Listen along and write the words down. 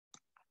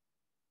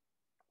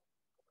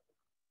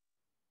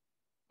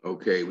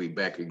Okay, we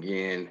back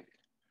again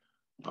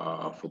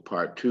for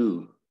part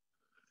two.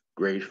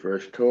 Grace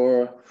versus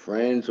Torah,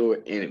 friends or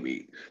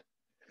enemies.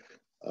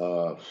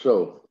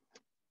 So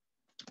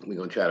we're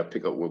gonna try to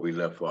pick up where we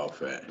left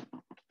off at.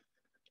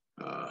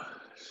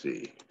 Let's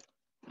see.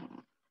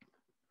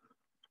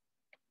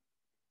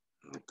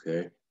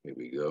 Okay, here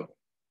we go.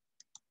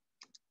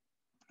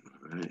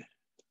 All right.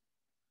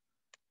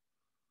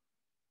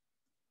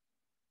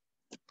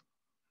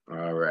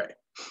 All right.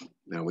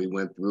 Now we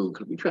went through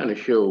because we're trying to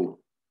show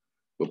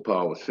what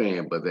Paul was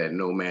saying, but that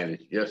no man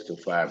is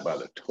justified by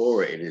the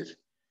Torah. It is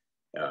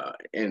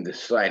in the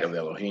sight of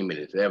Elohim. It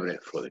is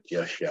evident for the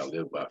just shall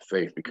live by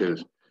faith.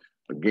 Because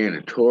again,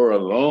 the Torah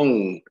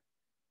alone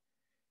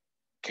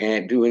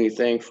can't do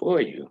anything for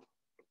you.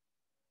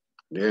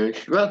 They're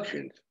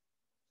instructions.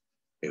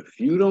 If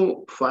you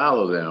don't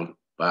follow them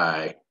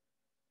by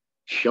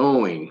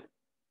showing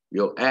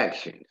your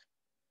actions,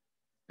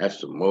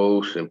 that's the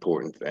most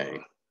important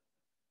thing.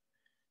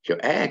 Your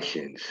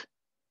actions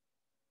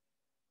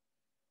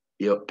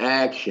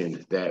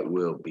that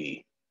will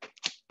be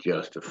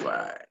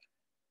justified.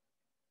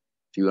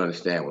 If you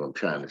understand what I'm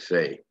trying to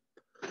say,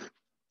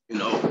 you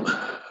know.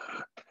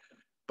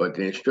 But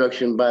the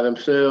instruction by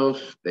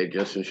themselves, they're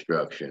just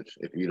instructions.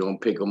 If you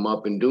don't pick them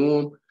up and do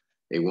them,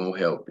 they won't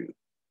help you.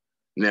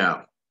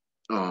 Now,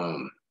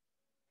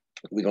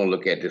 we're gonna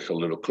look at this a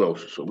little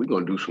closer. So we're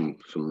gonna do some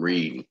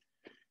reading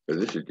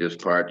because this is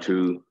just part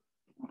two.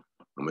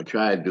 I'm gonna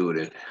try to do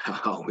it. I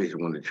always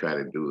want to try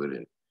to do it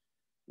in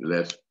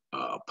less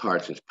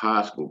parts as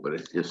possible, but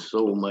it's just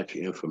so much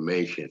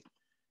information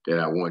that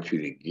I want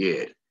you to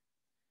get.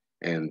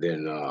 And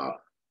then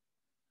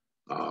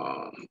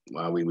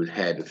while we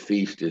had the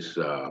feast this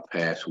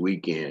past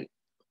weekend,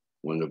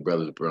 one of the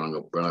brothers brought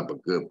up a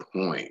good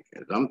point.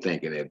 As I'm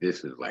thinking that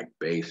this is like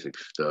basic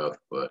stuff,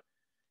 but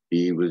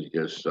he was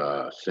just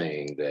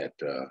saying that,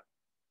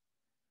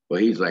 well,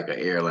 he's like an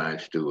airline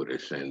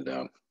stewardess, and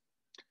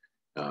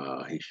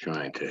he's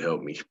trying to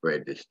help me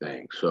spread this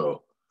thing.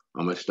 So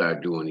I'm gonna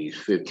start doing these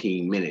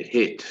 15-minute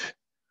hits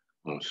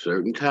on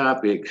certain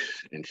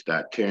topics and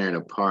start tearing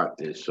apart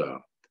this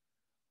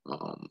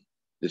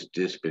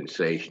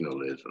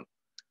dispensationalism,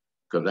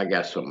 because I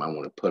got something I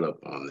want to put up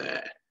on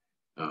that.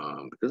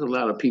 Because a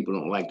lot of people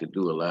don't like to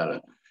do a lot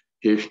of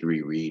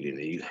history reading,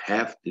 and you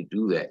have to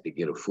do that to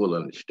get a full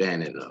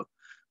understanding of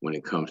when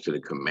it comes to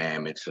the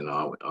commandments and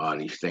all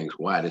these things,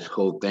 why this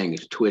whole thing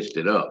is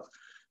twisted up.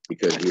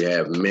 Because you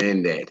have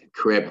men that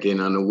crept in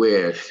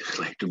unawares, just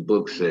like the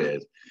book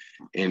says,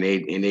 and they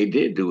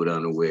did do it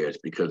unawares,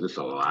 because there's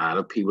a lot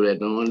of people that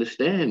don't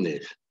understand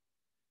this.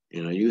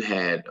 You know, you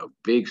had a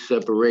big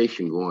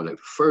separation going like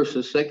first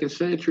and second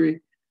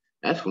century.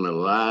 That's when a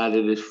lot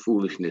of this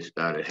foolishness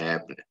started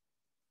happening.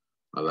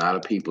 A lot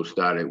of people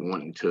started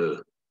wanting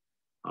to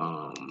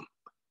um,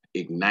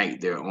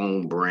 ignite their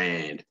own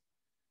brand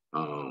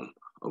of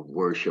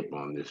worship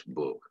on this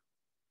book.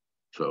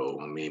 So,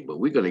 I mean, but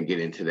we're going to get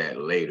into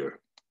that later.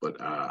 But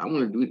I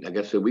want to do, like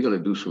I said, we're going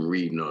to do some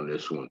reading on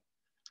this one.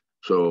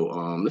 So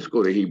let's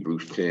go to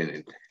Hebrews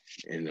 10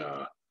 and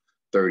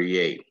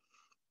 38.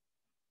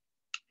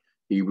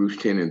 Hebrews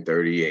 10 and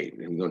 38.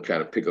 And we're going to try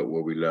to pick up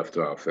where we left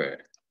off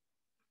at.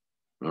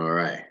 All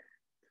right.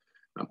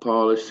 Now,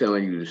 Paul is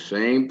telling you the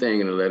same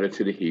thing in the letter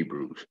to the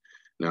Hebrews.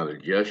 Now, the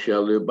just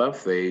shall live by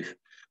faith,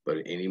 but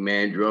if any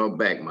man draw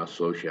back, my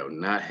soul shall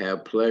not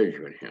have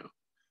pleasure in him.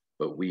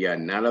 But we are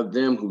not of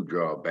them who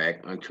draw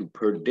back unto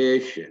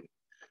perdition,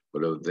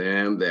 but of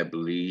them that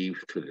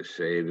believe to the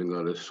saving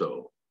of the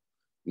soul.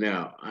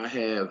 Now, I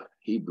have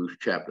Hebrews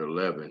chapter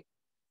 11,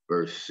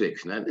 verse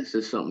 6. Now, this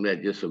is something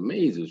that just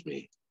amazes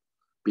me,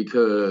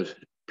 because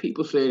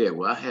people say that,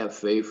 well, I have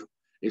faith.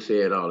 They say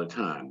it all the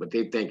time, but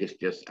they think it's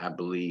just, I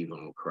believe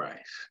on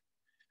Christ,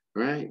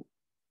 right?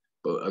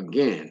 But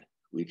again,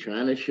 we're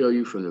trying to show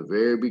you from the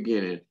very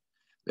beginning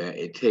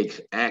that it takes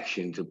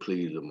action to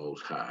please the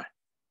Most High.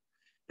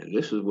 And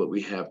this is what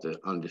we have to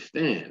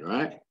understand,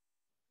 right?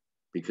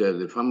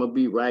 Because if I'm going to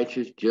be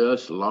righteous,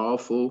 just,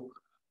 lawful,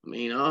 I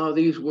mean, all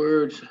these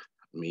words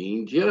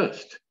mean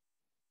just,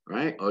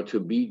 right? Or to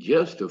be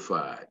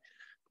justified.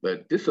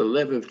 But this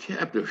 11th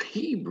chapter of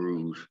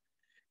Hebrews,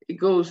 it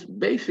goes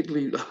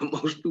basically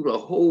almost through the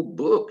whole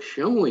book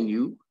showing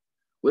you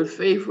what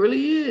faith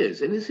really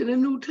is. And it's in the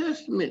New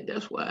Testament.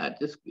 That's why I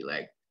just be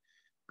like,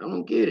 I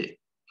don't get it,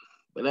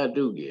 but I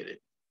do get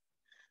it.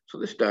 So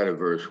let's start at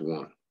verse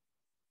 1.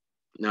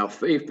 Now,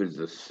 faith is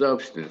the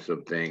substance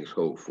of things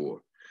hoped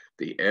for,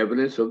 the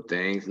evidence of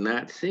things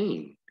not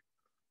seen.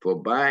 For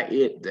by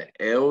it the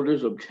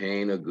elders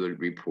obtain a good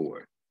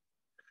report.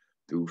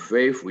 Through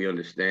faith, we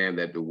understand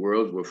that the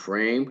worlds were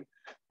framed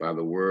by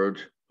the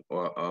words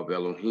of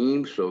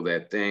Elohim, so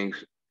that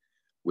things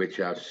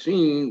which are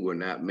seen were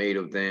not made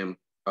of them,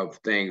 of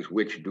things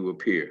which do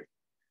appear.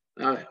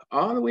 Now,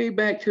 all the way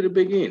back to the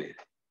beginning,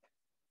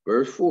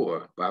 verse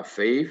 4, by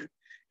faith,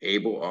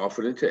 Abel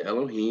offered unto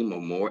Elohim a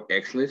more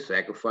excellent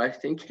sacrifice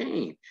than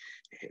Cain.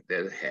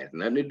 That had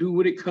nothing to do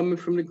with it coming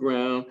from the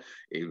ground.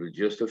 It was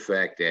just the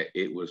fact that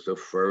it was the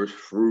first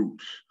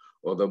fruits,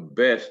 or the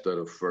best of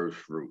the first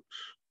fruits.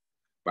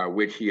 by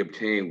which he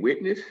obtained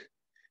witness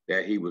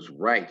that he was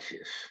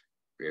righteous.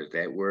 There's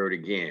that word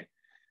again.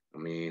 I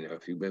mean,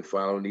 if you've been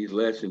following these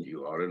lessons,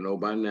 you ought to know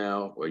by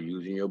now, or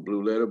using your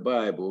blue letter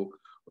Bible,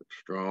 or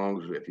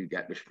Strong's, if you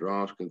got the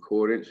Strong's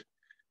Concordance,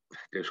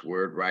 this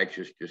word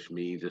righteous just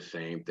means the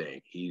same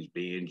thing. He's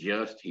being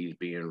just, he's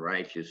being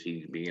righteous,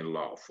 he's being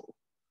lawful,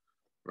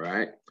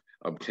 right?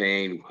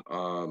 Obtained,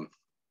 by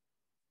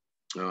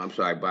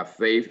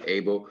faith,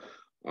 Abel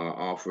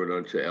offered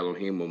unto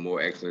Elohim a more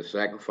excellent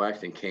sacrifice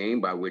than Cain,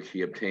 by which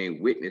he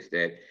obtained witness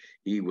that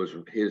he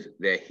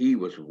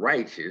was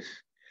righteous,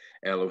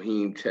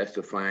 Elohim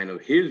testifying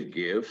of his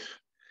gifts,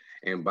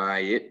 and by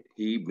it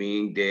he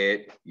being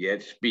dead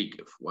yet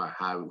speaketh. Why?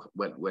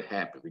 What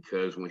happened?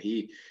 Because when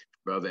his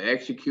brother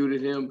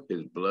executed him,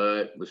 his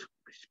blood was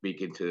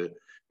speaking to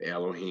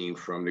Elohim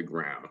from the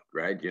ground,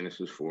 right?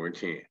 Genesis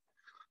 4:10.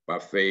 By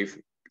faith,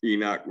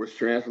 Enoch was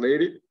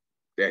translated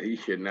that he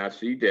should not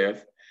see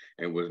death,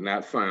 and was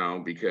not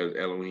found, because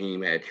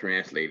Elohim had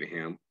translated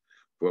him.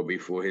 For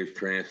before his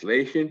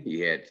translation, he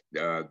had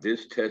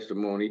this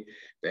testimony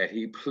that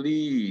he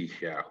pleased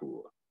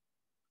Yahuwah.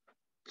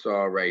 It's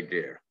all right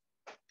there.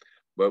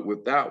 But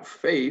without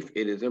faith,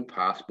 it is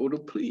impossible to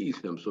please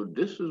him. So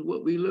this is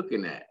what we're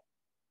looking at,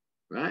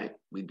 right?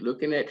 We're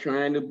looking at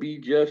trying to be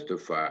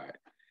justified.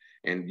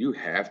 And you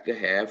have to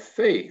have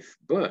faith.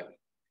 But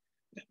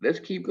let's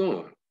keep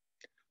going.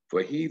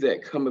 For he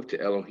that cometh to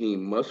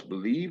Elohim must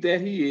believe that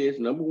he is,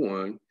 number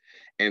one,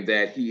 and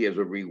that he is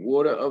a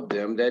rewarder of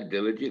them that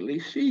diligently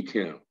seek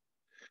him.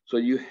 So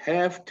you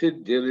have to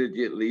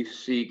diligently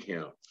seek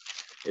him.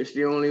 It's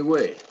the only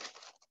way.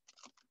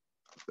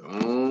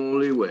 The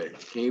only way.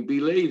 Can't be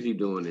lazy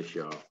doing this,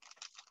 y'all.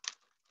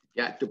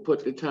 Got to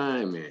put the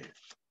time in.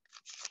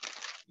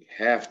 You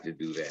have to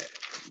do that.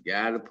 You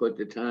got to put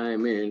the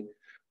time in.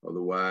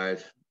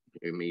 Otherwise,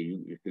 I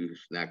mean,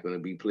 it's not going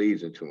to be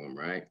pleasing to him,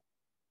 right?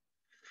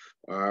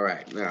 All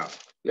right. Now,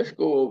 let's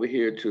go over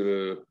here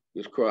to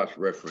this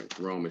cross-reference,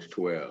 Romans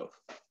 12.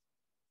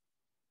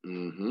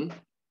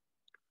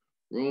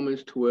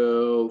 Romans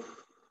 12.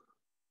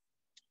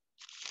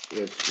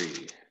 Let's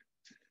see.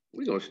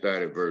 We're going to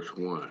start at verse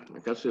 1.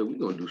 Like I said, we're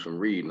going to do some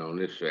reading on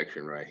this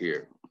section right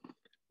here.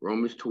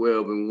 Romans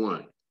 12 and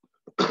 1.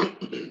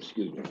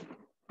 Excuse me.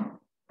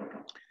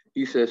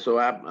 He says, so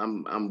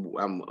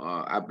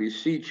I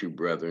beseech you,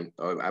 brethren,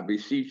 or I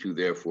beseech you,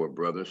 therefore,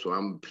 brethren, so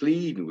I'm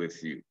pleading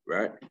with you,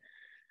 right?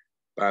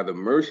 By the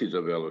mercies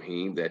of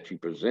Elohim, that you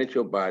present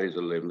your bodies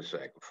a living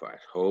sacrifice,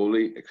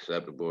 holy,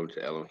 acceptable unto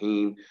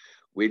Elohim,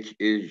 which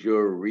is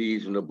your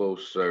reasonable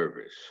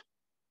service,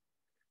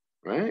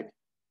 right?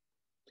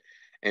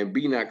 And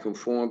be not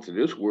conformed to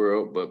this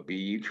world, but be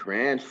ye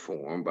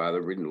transformed by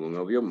the renewing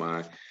of your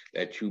mind,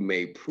 that you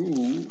may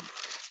prove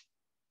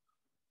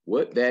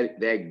what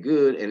that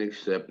good and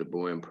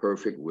acceptable and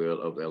perfect will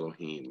of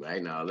Elohim,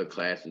 right? Now, other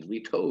classes,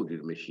 we told you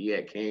the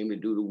Mashiach came to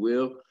do the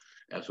will.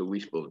 That's what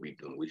we're supposed to be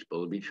doing. We're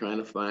supposed to be trying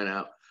to find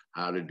out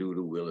how to do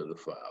the will of the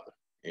Father.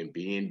 And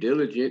being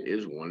diligent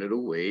is one of the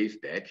ways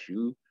that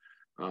you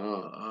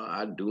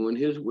are doing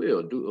his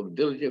will.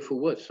 Diligent for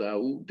what,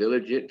 Saul?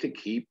 Diligent to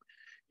keep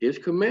his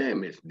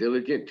commandments,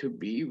 diligent to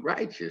be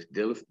righteous,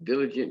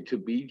 diligent to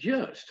be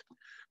just.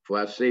 For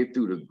I say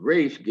through the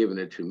grace given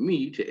unto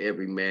me, to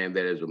every man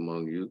that is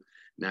among you,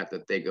 not to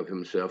think of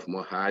himself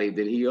more highly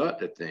than he ought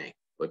to think,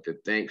 but to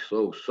think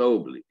so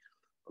soberly,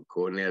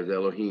 according as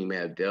Elohim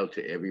hath dealt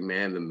to every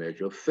man the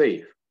measure of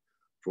faith.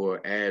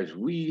 For as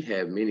we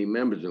have many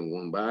members in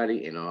one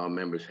body, and all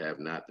members have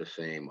not the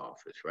same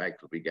office, right?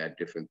 Because we got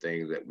different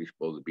things that we're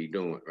supposed to be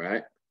doing,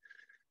 right?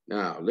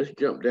 Now, let's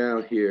jump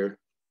down here.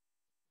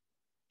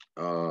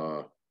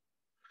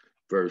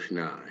 Verse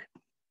 9.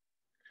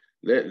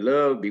 Let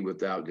love be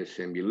without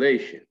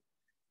dissimulation.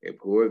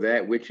 Abhor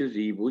that which is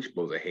evil. We're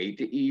supposed to hate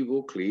the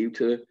evil, cleave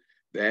to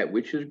that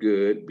which is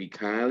good, be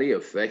kindly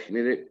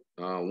affectionate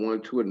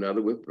one to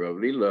another with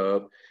brotherly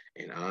love,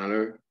 and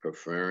honor,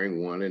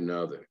 preferring one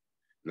another.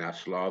 Not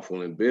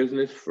slothful in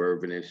business,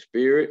 fervent in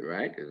spirit,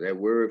 right? Is that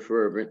word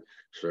fervent?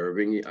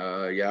 Serving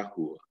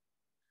Yahuwah.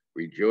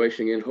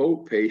 Rejoicing in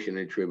hope, patient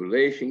in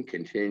tribulation,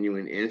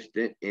 continuing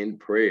instant in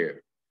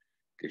prayer.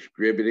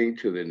 Distributing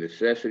to the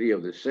necessity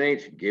of the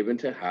saints, given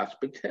to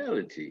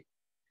hospitality.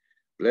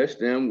 Bless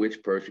them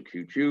which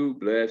persecute you,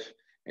 bless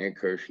and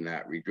curse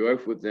not.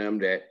 Rejoice with them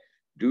that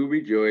do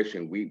rejoice,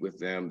 and weep with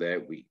them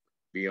that weep.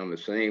 Be on the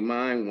same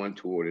mind one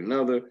toward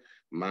another.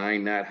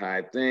 Mind not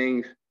high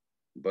things,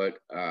 but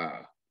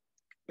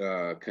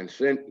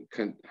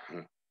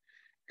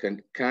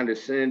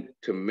condescend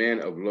to men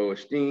of low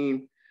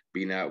esteem.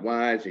 Be not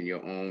wise in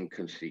your own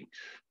conceits,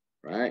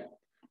 right?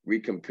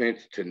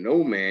 Recompense to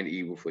no man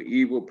evil for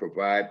evil,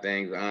 provide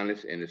things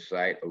honest in the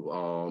sight of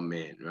all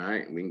men,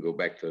 right? We can go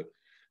back to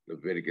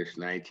Leviticus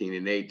 19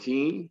 and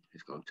 18.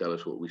 It's going to tell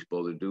us what we're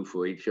supposed to do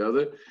for each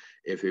other.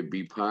 If it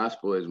be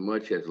possible, as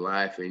much as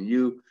life in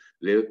you,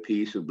 live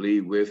peaceably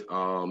with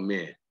all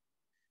men.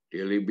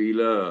 Dearly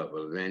beloved,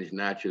 avenge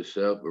not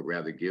yourself, but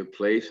rather give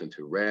place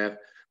unto wrath,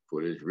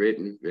 for it is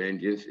written,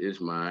 vengeance is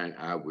mine,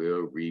 I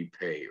will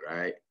repay,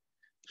 right?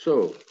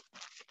 So,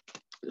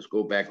 let's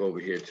go back over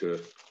here to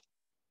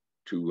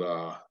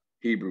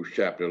Hebrews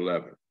chapter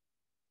 11.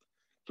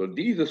 So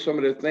these are some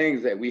of the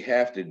things that we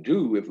have to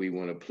do if we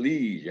want to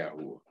please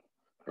Yahuwah,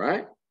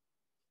 right?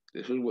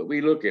 This is what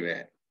we're looking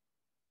at.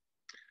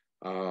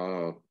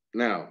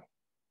 Now,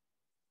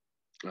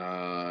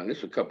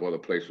 there's a couple other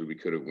places we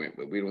could have went,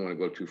 but we don't want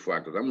to go too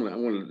far because I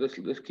want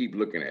to let's keep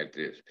looking at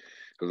this,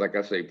 because like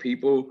I say,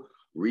 people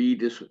read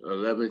this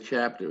 11th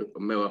chapter,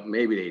 well,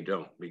 maybe they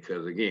don't,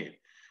 because again,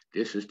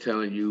 this is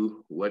telling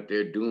you what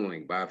they're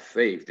doing by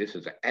faith. This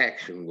is an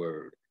action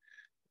word.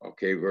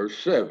 Okay, verse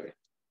 7.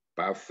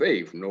 By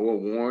faith,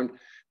 Noah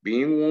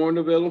being warned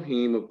of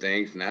Elohim of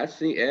things not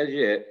seen as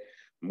yet,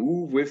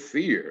 moved with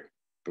fear,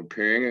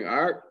 preparing an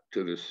ark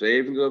to the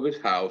saving of his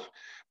house,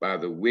 by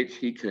the which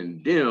he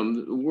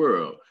condemned the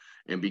world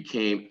and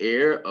became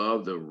heir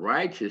of the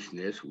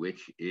righteousness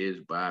which is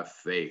by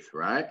faith,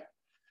 right?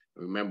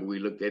 Remember, we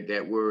looked at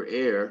that word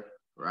heir,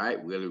 right?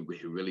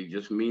 It really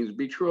just means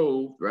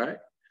betrothed, right?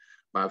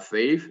 By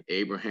faith,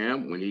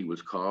 Abraham, when he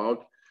was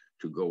called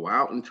to go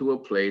out into a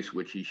place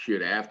which he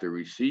should after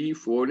receive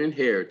for an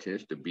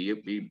inheritance, to be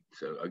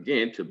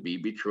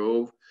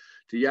betrothed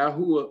to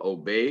Yahuwah,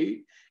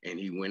 obeyed, and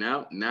he went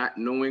out not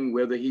knowing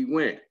whither he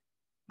went.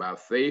 By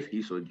faith,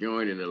 he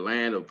sojourned in the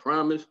land of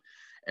promise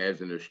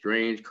as in a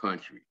strange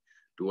country,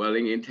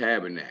 dwelling in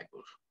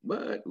tabernacles,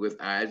 but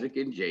with Isaac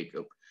and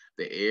Jacob,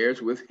 the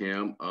heirs with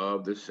him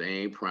of the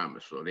same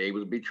promise. So they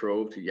was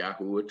betrothed to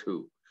Yahuwah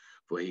too.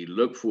 For he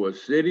looked for a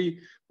city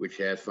which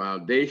has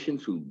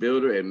foundations, whose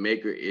builder and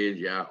maker is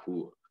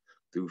Yahuwah.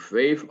 Through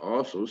faith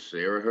also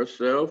Sarah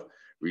herself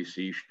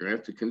received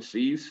strength to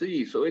conceive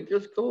seed. So it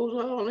just goes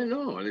on and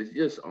on. It's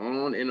just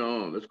on and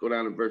on. Let's go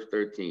down to verse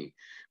 13.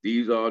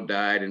 These all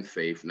died in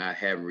faith, not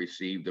having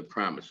received the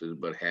promises,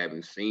 but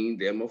having seen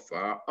them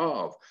afar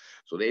off.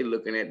 So they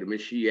looking at the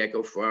Mashiach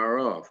afar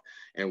off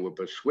and were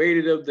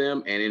persuaded of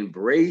them and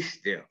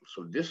embraced them.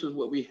 So this is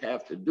what we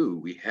have to do.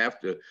 We have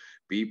to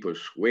be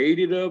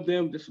persuaded of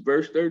them. This is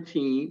verse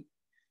 13.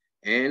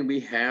 And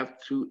we have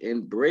to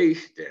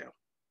embrace them.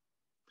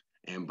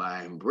 And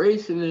by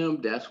embracing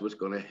them, that's what's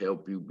going to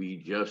help you be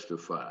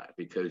justified,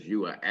 because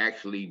you are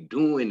actually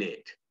doing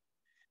it.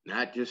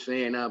 Not just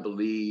saying, I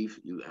believe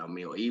you. I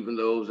mean, even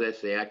those that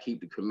say, I keep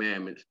the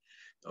commandments.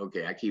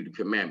 Okay, I keep the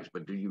commandments,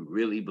 but do you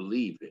really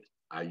believe it?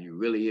 Are you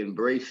really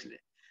embracing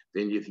it?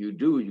 Then if you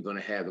do, you're going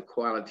to have the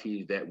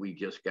qualities that we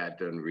just got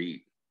done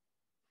reading,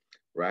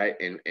 right?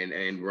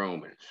 And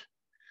Romans.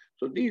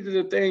 So these are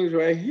the things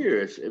right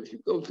here. If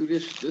you go through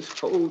this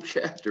whole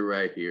chapter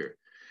right here,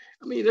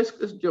 I mean, let's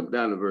jump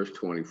down to verse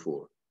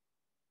 24.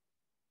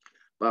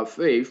 By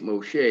faith,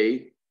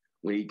 Moshe,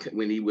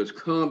 when he was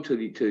come to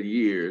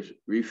years,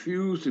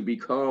 refused to be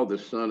called the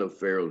son of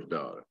Pharaoh's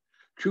daughter,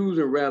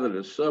 choosing rather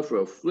to suffer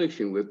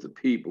affliction with the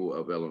people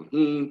of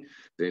Elohim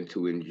than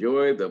to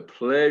enjoy the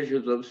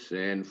pleasures of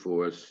sin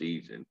for a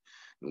season.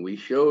 And we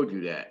showed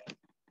you that.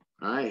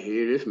 All right,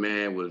 here this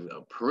man was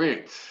a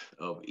prince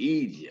of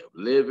Egypt,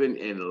 living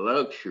in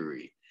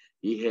luxury.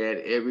 He had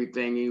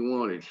everything he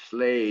wanted: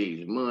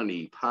 slaves,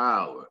 money,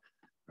 power,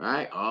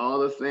 right? All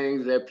the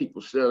things that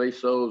people sell their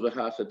souls a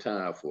house of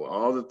time for,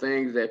 all the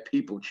things that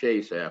people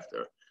chase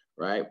after,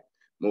 right?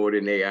 More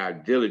than they are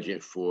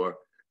diligent for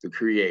the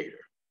Creator.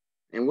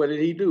 And what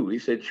did he do? He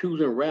said,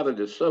 choosing rather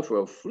to suffer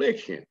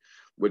affliction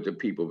with the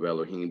people of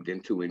Elohim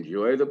than to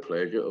enjoy the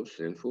pleasure of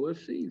sin for a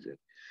season,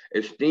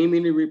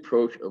 esteeming the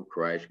reproach of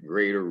Christ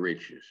greater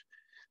riches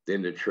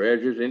than the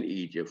treasures in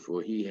Egypt,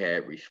 for he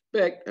had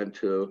respect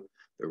unto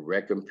the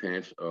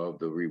recompense of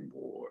the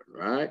reward,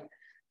 right?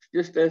 It's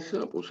just that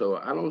simple. So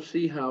I don't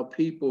see how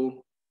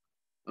people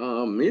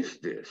miss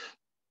this.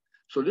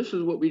 So this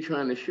is what we're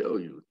trying to show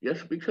you.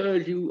 Just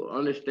because you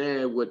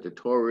understand what the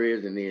Torah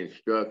is and the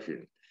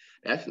instruction,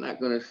 that's not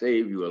going to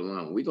save you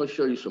alone. We're going to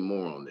show you some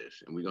more on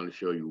this, and we're going to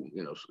show you,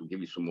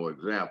 give you some more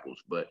examples.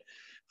 But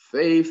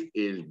faith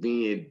is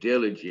being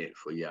diligent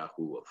for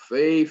Yahuwah.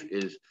 Faith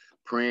is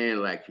praying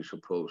like you're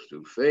supposed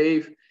to.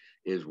 Faith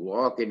is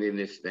walking in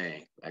this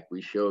thing, like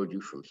we showed you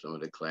from some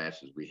of the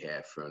classes we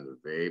had from the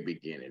very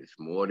beginning. It's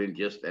more than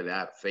just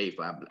that faith,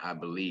 I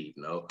believe.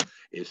 No,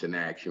 it's an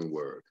action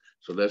word.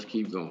 So let's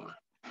keep going.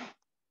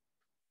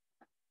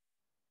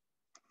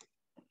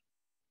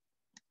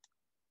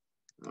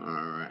 All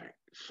right.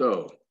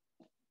 So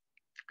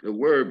the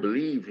word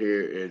believe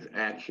here is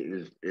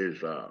action,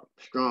 is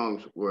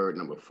Strong's word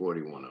number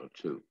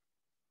 4102.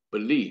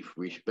 Belief,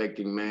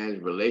 respecting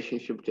man's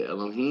relationship to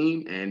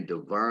Elohim and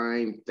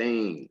divine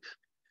things.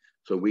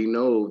 So we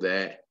know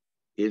that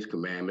his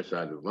commandments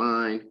are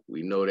divine.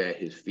 We know that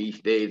his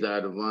feast days are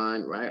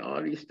divine, right?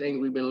 All these things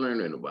we've been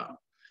learning about.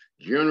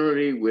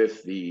 Generally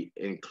with the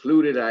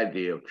included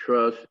idea of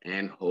trust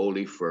and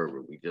holy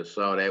fervor. We just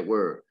saw that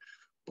word.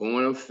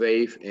 Born of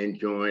faith and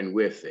joined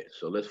with it.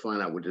 So let's find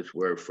out what this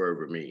word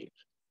fervor means.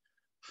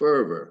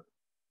 Fervor,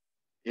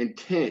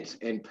 intense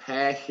and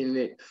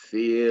passionate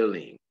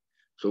feeling.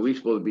 So we're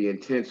supposed to be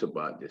intense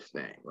about this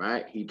thing,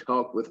 right? He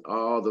talked with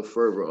all the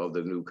fervor of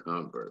the new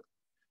convert.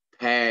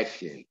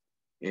 Passion,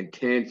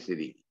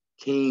 intensity,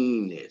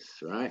 keenness,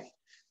 right?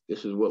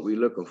 This is what we're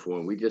looking for.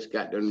 And we just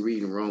got done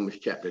reading Romans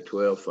chapter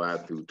 12,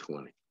 5 through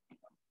 20.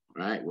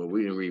 Right? Well,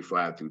 we didn't read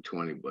 5 through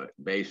 20, but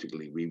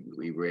basically we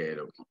read,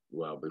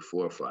 well,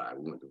 before 5,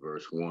 we went to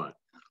verse 1.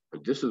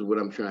 But this is what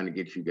I'm trying to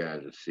get you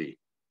guys to see.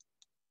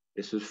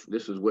 This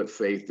is what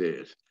faith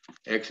is.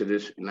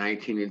 Exodus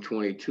 19 and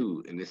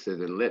 22. And it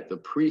says, and let the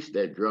priests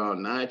that draw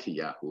nigh to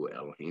Yahuwah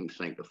Elohim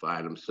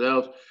sanctify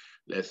themselves,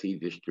 lest he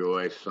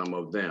destroy some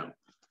of them.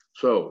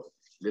 So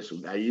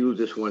I use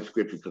this one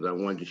scripture because I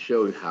wanted to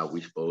show you how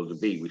we're supposed to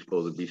be. We're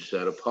supposed to be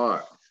set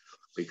apart.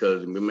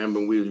 Because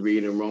remember, we was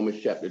reading Romans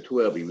chapter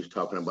 12, he was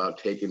talking about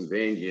taking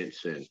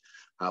vengeance and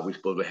how we're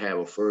supposed to have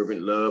a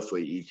fervent love for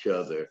each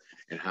other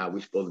and how we're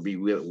supposed to be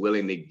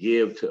willing to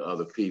give to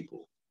other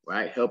people,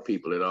 right? Help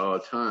people at all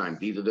times.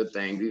 These are the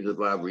things, these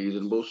are our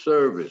reasonable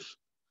service.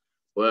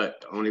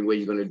 But the only way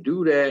you're going to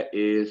do that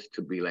is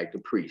to be like the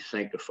priest,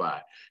 sanctify,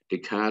 to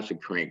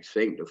consecrate,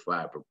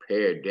 sanctify,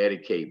 prepare,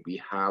 dedicate, be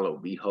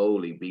hallowed, be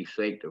holy, be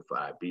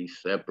sanctified, be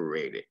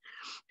separated.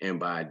 And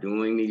by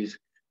doing these,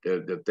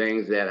 the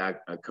things that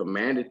are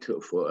commanded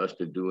for us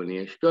to do in the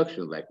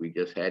instructions, like we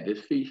just had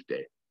this feast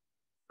day,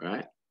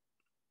 right?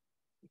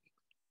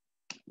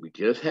 We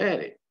just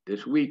had it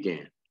this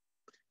weekend.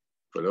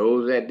 For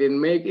those that didn't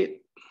make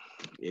it,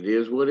 it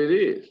is what it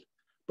is.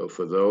 But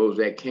for those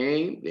that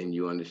came, then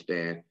you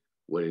understand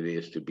what it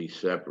is to be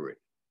separate.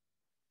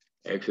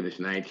 Exodus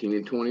 19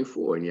 and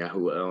 24, and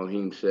Yahuwah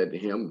Elohim said to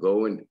him,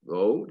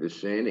 go,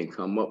 descend, and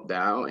come up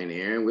thou and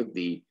Aaron with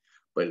thee,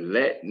 but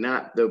let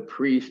not the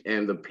priests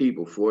and the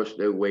people force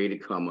their way to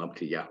come up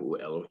to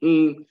Yahuwah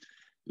Elohim,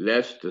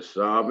 lest the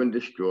sovereign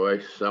destroy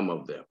some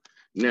of them.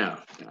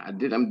 Now,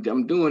 I'm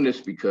doing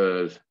this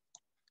because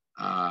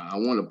I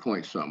want to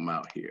point something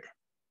out here.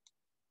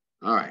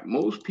 All right,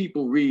 most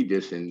people read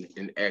this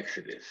in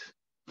Exodus,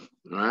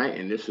 all right?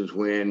 And this is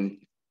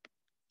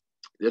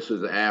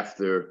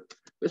after,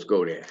 let's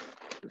go there.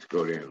 Let's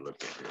go there and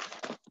look at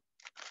this.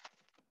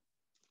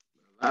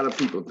 A lot of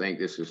people think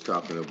this is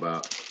talking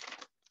about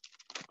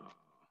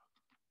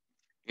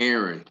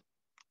Aaron,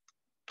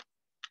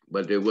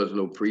 but there was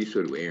no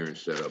priesthood with Aaron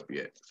set up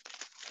yet.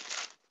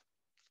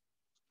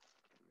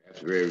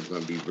 That's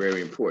going to be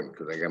very important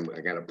because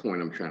I got a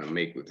point I'm trying to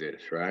make with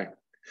this, right?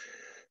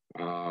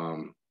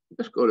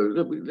 Let's go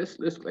to, let's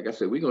like I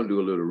said, we're going to do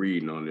a little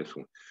reading on this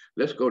one.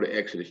 Let's go to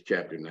Exodus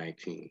chapter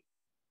 19.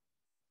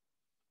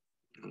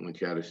 I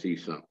want y'all to see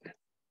something.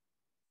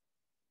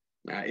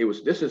 Now,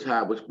 this is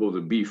how it was supposed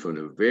to be from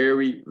the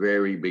very,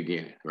 very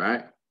beginning,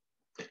 right?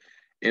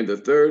 In the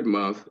 3rd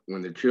month,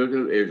 when the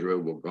children of Israel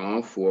were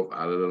gone forth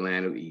out of the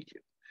land of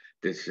Egypt,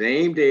 the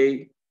same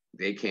day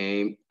they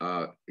came,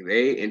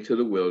 they into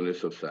the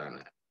wilderness of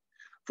Sinai.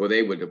 For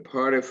they were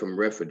departed from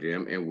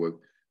Rephidim and were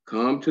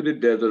come to the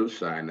desert of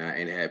Sinai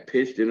and had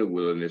pitched in the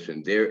wilderness,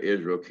 and there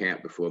Israel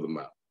camped before the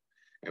mountain.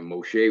 And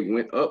Moshe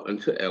went up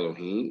unto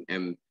Elohim,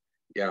 and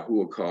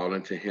Yahuwah called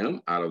unto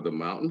him out of the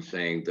mountain,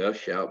 saying, thus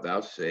shalt thou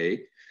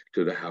say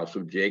to the house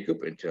of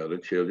Jacob, and tell the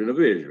children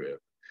of Israel,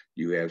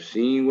 you have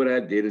seen what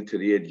I did unto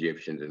the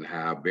Egyptians, and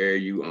how I bare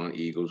you on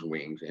eagle's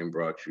wings, and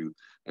brought you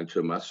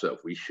unto myself.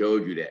 We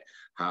showed you that,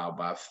 how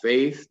by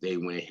faith they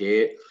went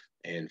ahead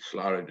and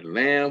slaughtered the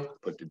lamb,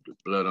 put the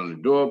blood on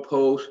the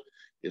doorpost.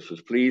 This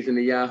was pleasing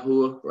to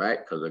Yahuwah, right?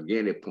 Because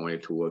again, it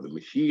pointed toward the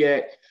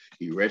Mashiach.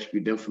 He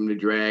rescued them from the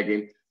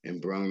dragon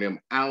and brought them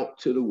out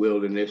to the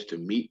wilderness to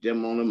meet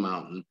them on the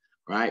mountain,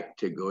 right?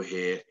 To go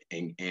ahead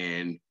and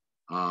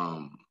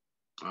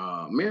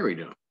marry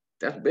them.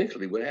 That's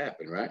basically what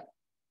happened, right?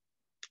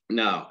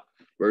 Now,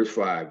 verse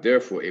 5,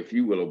 therefore, if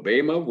you will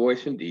obey my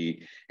voice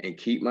indeed and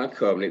keep my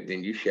covenant,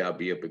 then you shall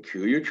be a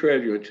peculiar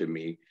treasure unto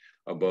me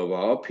above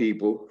all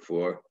people,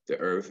 for the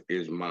earth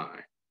is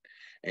mine.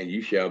 And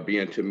you shall be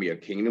unto me a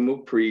kingdom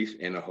of priests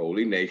and a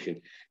holy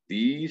nation.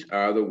 These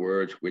are the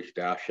words which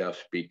thou shalt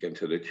speak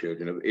unto the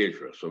children of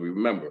Israel. So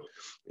remember,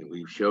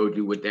 we showed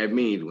you what that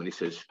means when he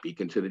says,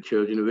 speak unto the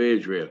children of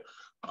Israel.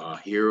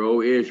 Hear,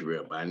 O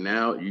Israel. By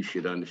now, you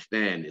should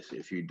understand this.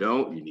 If you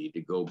don't, you need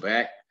to go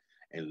back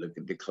and look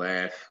at the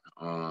class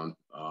on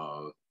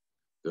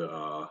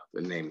the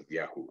name of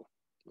Yahuwah,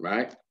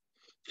 right?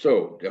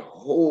 So the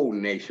whole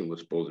nation was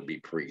supposed to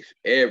be priests.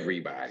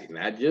 Everybody,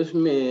 not just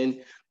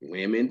men,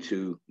 women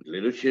too.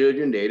 Little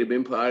children, they'd have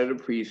been part of the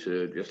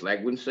priesthood, just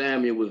like when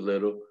Samuel was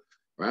little,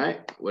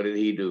 right? What did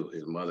he do?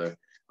 His mother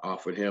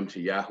offered him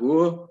to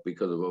Yahuwah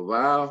because of a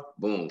vow.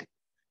 Boom.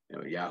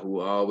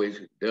 Yahuwah always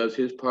does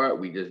his part.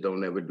 We just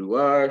don't ever do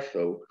ours.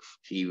 So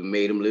she even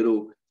made him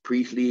little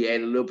priestly,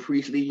 added a little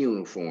priestly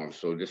uniform.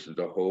 So this is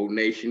the whole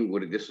nation.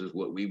 This is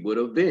what we would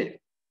have been.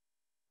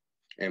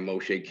 And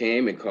Moshe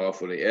came and called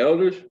for the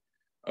elders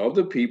of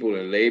the people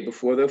and laid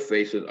before their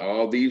faces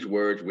all these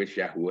words which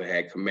Yahuwah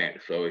had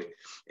commanded. So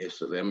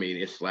it's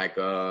like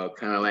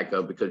kind of like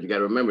because you got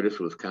to remember, this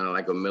was kind of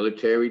like a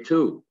military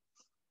too.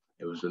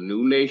 It was a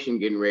new nation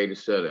getting ready to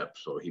set up.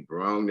 So he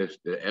brought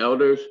the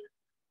elders,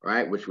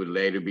 right, which would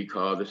later be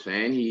called the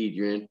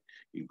Sanhedrin.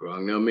 He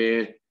brought them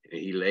in and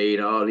he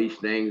laid all these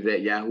things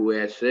that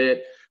Yahuwah had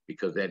said,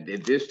 because at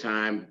this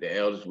time the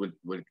elders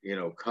would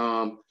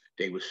come.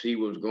 they would see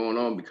what was going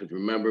on, because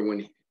remember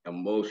when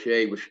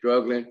Moshe was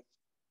struggling,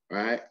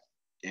 right?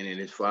 And then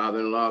his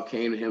father-in-law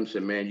came to him and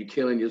said, man, you're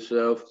killing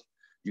yourself.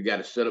 You got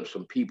to set up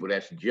some people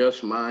that's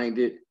just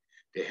minded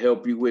to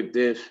help you with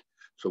this.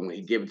 So when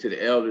he gave it to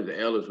the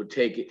elders would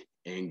take it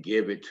and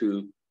give it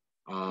to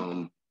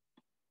all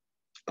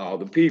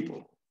the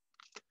people.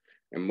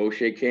 And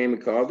Moshe came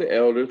and called the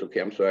elders. Okay,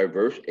 I'm sorry,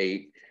 verse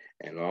 8.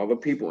 And all the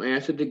people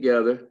answered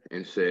together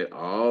and said,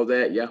 all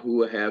that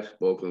Yahuwah hath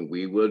spoken,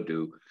 we will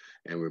do.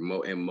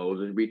 And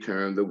Moses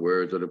returned the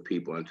words of the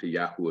people unto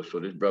Yahuwah. So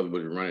this brother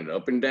was running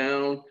up and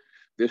down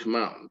this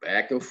mountain,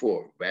 back and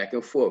forth,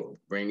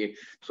 bringing.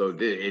 So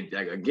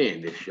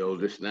again, this shows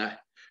this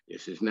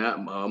is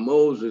not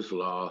Moses'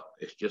 law.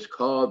 It's just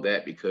called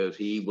that because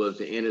he was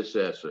the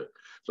intercessor.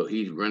 So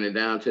he's running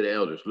down to the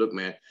elders. Look,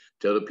 man,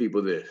 tell the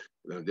people this.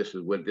 This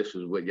is what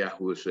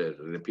Yahuwah says.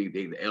 And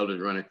the elders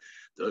running,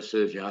 thus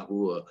says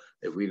Yahuwah.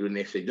 If we do, and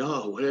they say,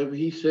 no, whatever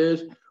he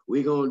says,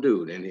 we gonna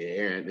do.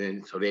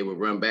 Then so they would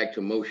run back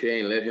to Moshe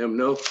and let him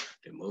know.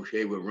 Then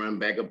Moshe would run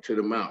back up to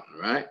the mountain,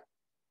 right?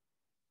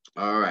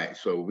 All right.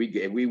 So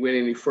if we went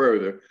any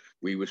further,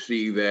 we would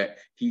see that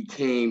he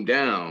came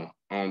down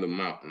on the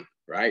mountain,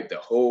 right? The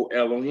whole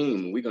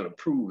Elohim. We're gonna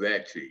prove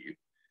that to you.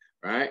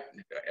 Right?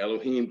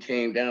 Elohim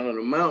came down on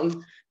the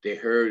mountain. They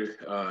heard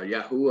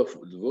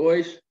Yahuwah's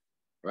voice,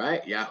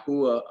 right?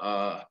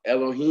 Yahuwah,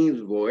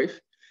 Elohim's voice.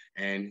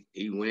 And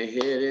he went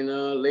ahead and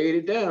laid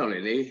it down.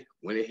 And they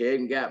went ahead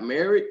and got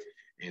married.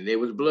 And there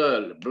was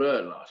blood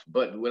loss.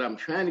 But what I'm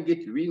trying to get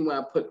to, the reason why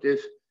I put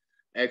this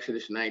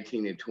Exodus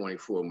 19 and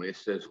 24, when it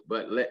says,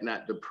 but let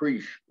not the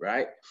priest,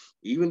 right?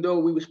 Even though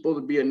we were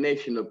supposed to be a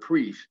nation of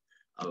priests,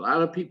 a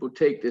lot of people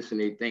take this and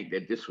they think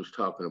that this was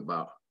talking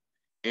about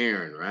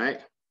Aaron,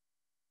 right?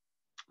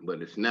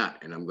 But it's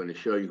not. And I'm going to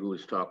show you who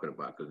it's talking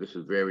about, because this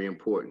is very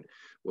important,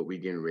 what we're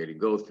getting ready to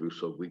go through,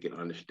 so we can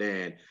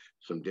understand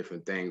some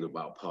different things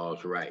about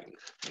Paul's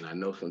writings. And I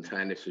know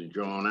sometimes this is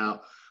drawn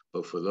out,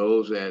 but for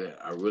those that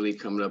are really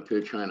coming up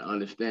here trying to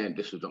understand,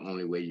 this is the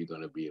only way you're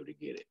going to be able to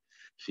get it.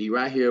 See,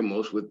 right here,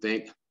 most would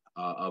think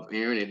of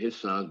Aaron and his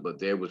sons, but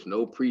there was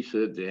no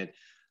priesthood then.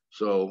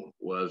 So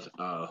who was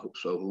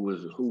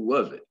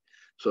it?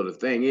 So the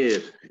thing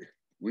is,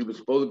 we were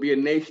supposed to be a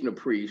nation of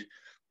priests.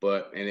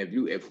 But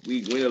if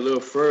we went a little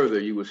further,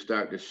 you would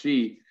start to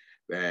see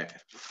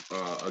that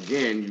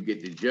again, you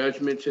get the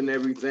judgments and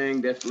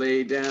everything that's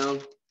laid down,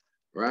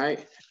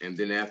 right? And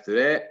then after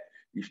that,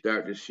 you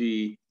start to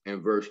see in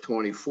verse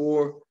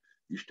 24,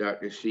 you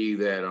start to see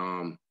that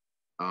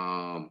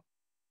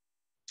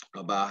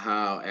about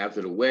how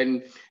after the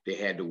wedding, they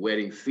had the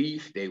wedding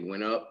feast. They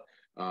went up.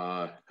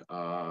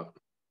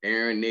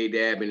 Aaron,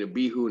 Nadab, and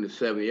Abihu and the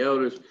 70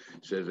 elders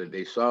says that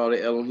they saw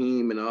the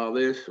Elohim and all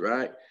this,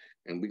 right?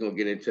 And we're going to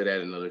get into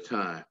that another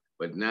time.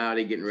 But now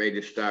they're getting ready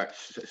to start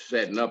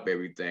setting up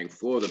everything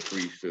for the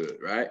priesthood,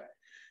 right?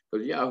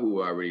 Because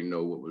Yahuwah already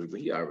knew what was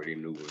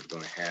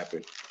going to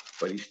happen.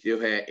 But he still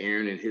had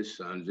Aaron and his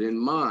sons in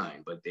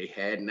mind. But they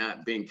had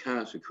not been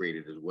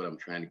consecrated, is what I'm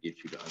trying to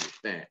get you to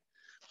understand.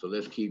 So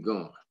let's keep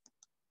going.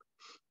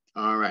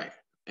 All right.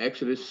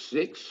 Exodus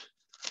 6,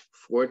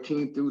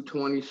 14 through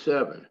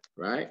 27,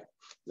 right?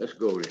 Let's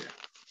go there.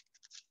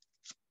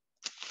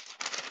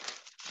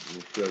 Let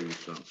me show you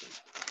something.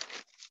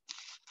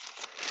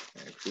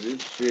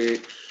 Exodus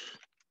 6.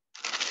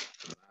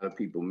 A lot of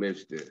people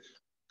miss this.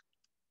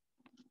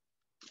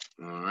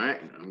 All right,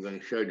 I'm going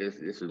to show you this.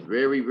 This is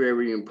very,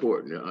 very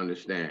important to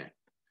understand.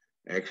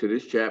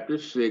 Exodus chapter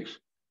 6,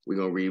 we're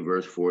going to read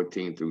verse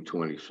 14 through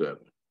 27.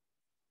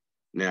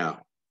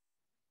 Now,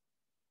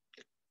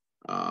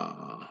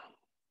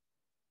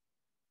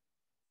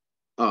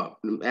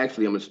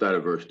 actually, I'm going to start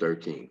at verse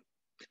 13.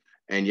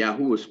 And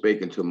Yahuwah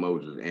spake unto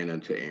Moses and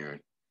unto Aaron,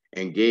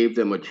 and gave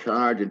them a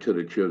charge unto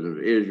the children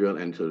of Israel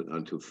and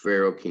unto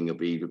Pharaoh, king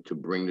of Egypt, to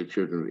bring the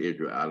children of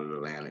Israel out of the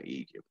land of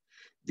Egypt.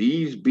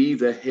 These be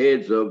the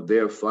heads of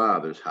their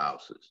fathers'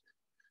 houses,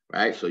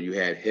 right? So you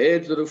had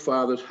heads of the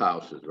fathers'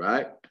 houses,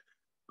 right?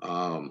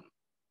 The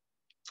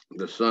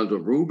sons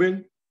of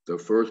Reuben, the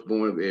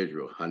firstborn of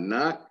Israel,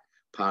 Hanak,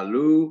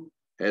 Palu,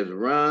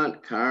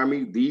 Hezron,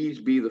 Carmi. These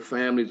be the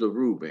families of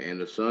Reuben, and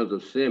the sons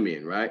of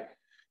Simeon, right?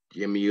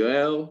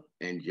 Jemuel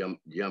and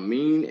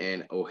Jamin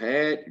and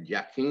Ohad,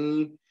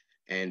 Jakin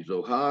and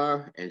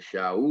Zohar and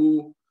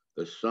Shaul,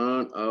 the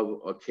son of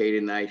a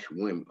Canaanitish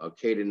woman.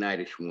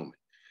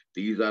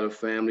 These are the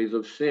families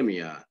of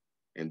Simeon,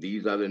 and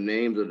these are the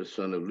names of the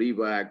son of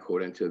Levi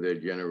according to their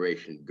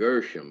generation: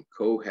 Gershom,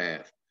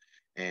 Kohath,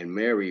 and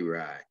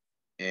Merari.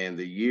 And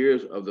the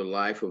years of the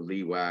life of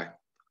Levi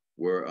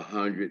were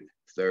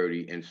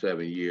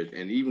 137 years.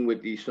 And even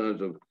with these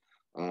sons of,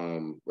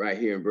 right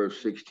here in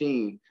verse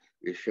 16,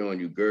 it's showing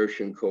you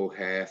Gershom,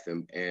 Kohath,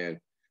 and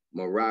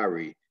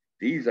Merari.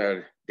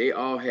 They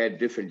all had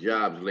different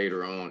jobs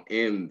later on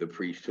in the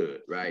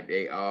priesthood, right?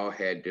 They all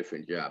had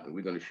different jobs. And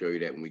we're going to show you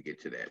that when we get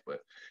to that.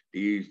 But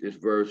this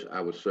verse,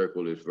 I would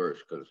circle this verse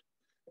because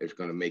it's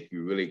going to make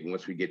you really,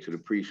 once we get to the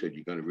priesthood,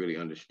 you're going to really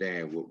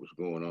understand what was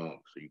going on.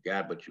 So you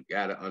got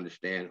to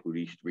understand who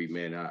these three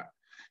men are.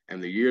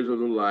 And the years of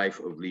the life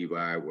of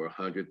Levi were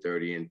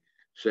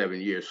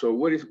 137 years. So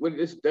what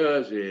this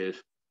does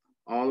is,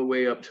 all the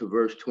way up to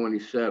verse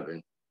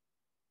 27,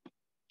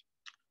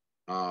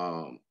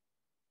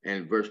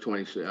 and verse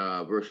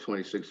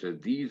 26 says,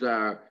 these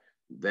are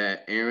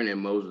that Aaron and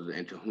Moses,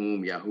 and to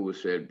whom Yahuwah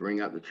said, bring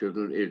out the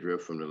children of Israel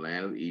from the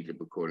land of Egypt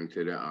according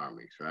to their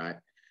armies, right?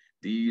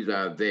 These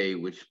are they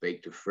which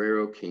spake to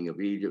Pharaoh, king of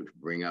Egypt, to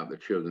bring out the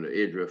children of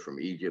Israel from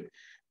Egypt.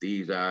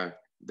 These are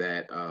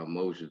that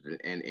Moses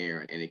and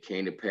Aaron. And it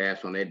came to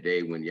pass on that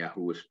day when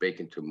Yahuwah spake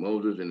unto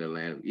Moses in the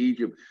land of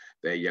Egypt,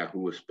 that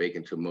Yahuwah spake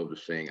unto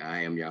Moses, saying,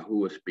 I am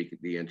Yahuwah,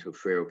 speaketh thee unto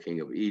Pharaoh,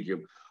 king of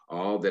Egypt,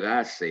 all that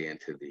I say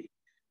unto thee.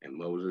 And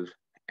Moses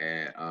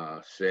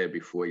said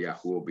before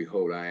Yahuwah,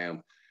 behold, I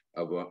am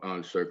of an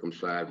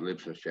uncircumcised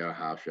lips, and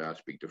how shall I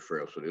speak to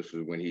Pharaoh? So this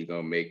is when he's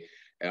going to make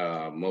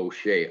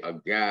Moshe a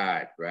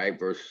god, right?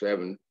 Verse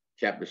 7,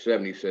 chapter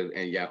 7, he says,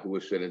 and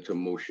Yahuwah said unto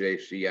Moshe,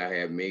 see, I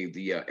have made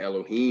thee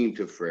Elohim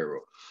to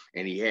Pharaoh.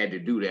 And he had to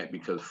do that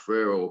because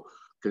Pharaoh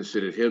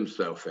considered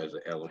himself as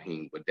an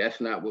Elohim, but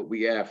that's not what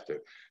we after.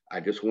 I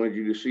just wanted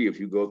you to see, if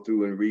you go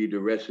through and read the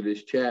rest of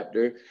this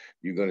chapter,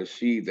 you're going to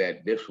see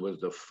that this was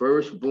the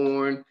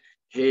firstborn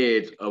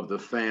heads of the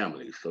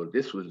family. So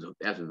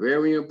that's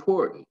very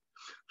important.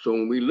 So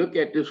when we look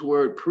at this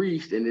word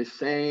priest in this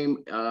same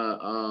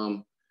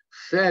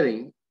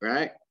setting,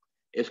 right,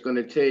 it's going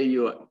to tell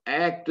you an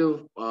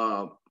active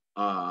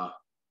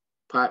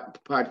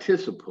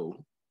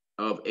participle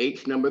of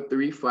H number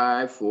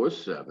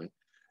 3547,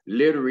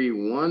 literally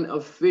one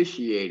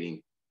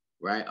officiating,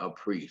 right, a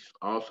priest,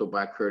 also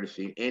by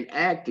courtesy, an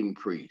acting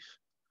priest,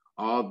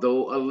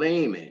 although a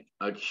layman,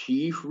 a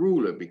chief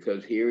ruler,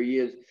 because here he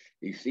is.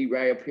 You see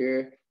right up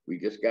here, we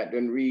just got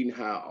done reading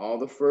how all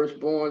the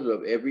firstborns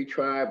of every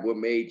tribe were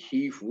made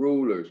chief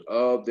rulers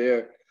of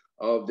their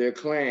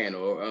clan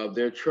or of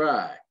their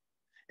tribe.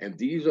 And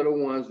these are the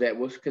ones that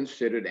was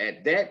considered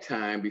at that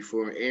time,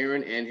 before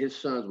Aaron and his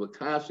sons were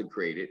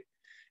consecrated,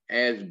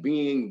 as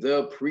being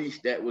the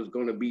priest that was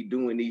going to be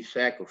doing these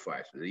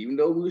sacrifices. Even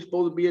though we were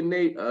supposed to be a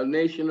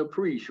nation of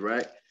priests,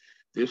 right?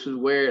 This is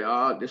where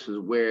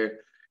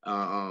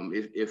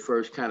it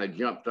first kind of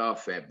jumped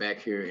off at back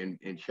here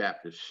in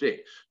chapter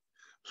 6.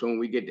 So when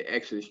we get to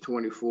Exodus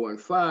 24 and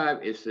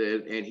 5, it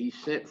says, and he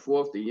sent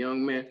forth the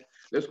young man.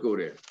 Let's go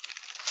there.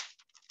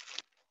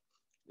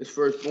 This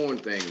firstborn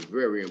thing is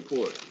very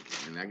important.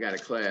 And I got a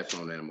class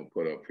on that I'm going to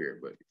put up here,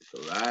 but it's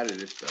a lot of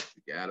this stuff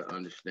you got to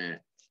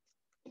understand.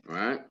 All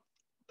right?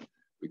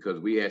 Because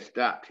we had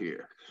stopped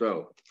here.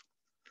 So,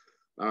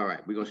 all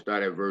right, we're going to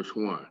start at verse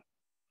 1.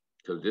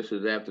 Because this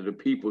is after the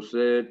people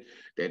said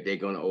that they're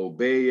going to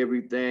obey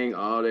everything,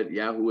 all that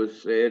Yahuwah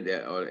said,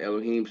 that or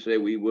Elohim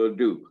said we will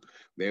do.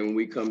 Then when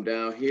we come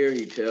down here,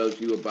 he tells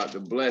you about the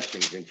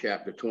blessings in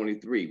chapter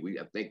 23.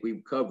 I think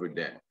we've covered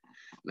that.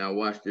 Now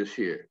watch this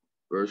here.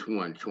 Verse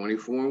 1,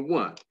 24 and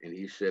 1. And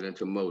he said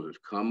unto Moses,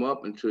 come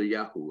up unto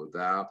Yahuwah,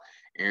 thou,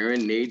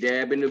 Aaron,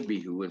 Nadab, and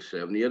Abihu, and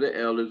 70 of the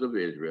elders of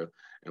Israel,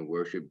 and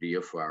worship thee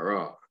afar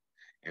off.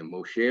 And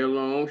Moshe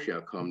alone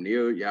shall come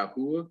near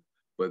Yahuwah,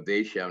 but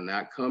they shall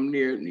not come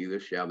near, neither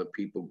shall the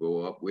people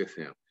go up with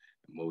him.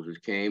 And Moses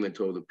came and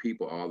told the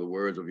people all the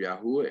words of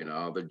Yahuwah and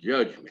all the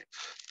judgments,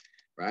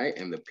 right?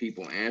 And the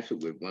people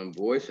answered with one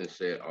voice and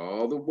said,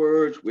 all the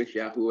words which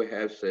Yahuwah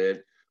has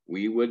said,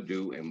 we would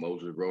do. And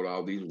Moses wrote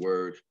all these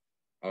words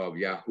of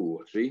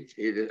Yahuwah. See,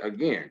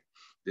 again,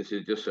 this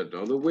is just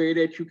another way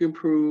that you can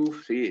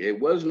prove. See, it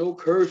was no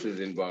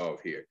curses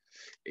involved here.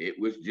 It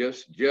was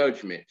just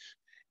judgments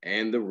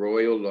and the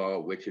royal law,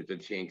 which is the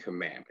 10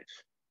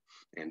 Commandments.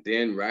 And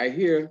then right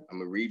here, I'm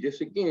going to read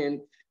this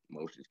again.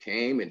 Moses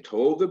came and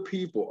told the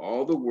people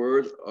all the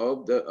words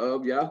of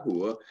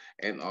Yahuwah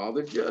and all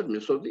the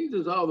judgments. So these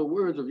is all the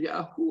words of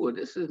Yahuwah.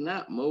 This is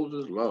not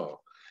Moses' law.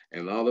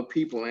 And all the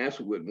people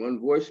answered with one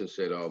voice and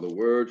said, all the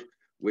words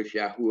which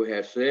Yahuwah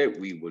has said,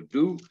 we will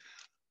do.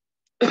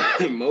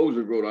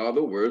 Moses wrote all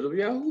the words of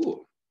Yahuwah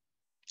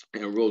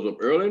and rose up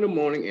early in the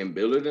morning and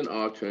built an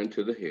altar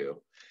unto the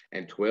hill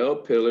and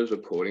 12 pillars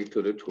according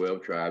to the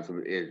 12 tribes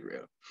of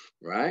Israel,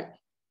 right?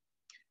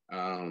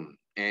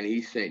 And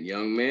he sent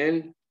young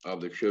men of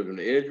the children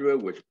of Israel,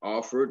 which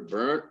offered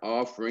burnt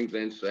offerings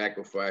and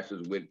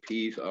sacrifices with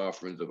peace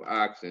offerings of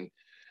oxen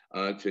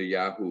unto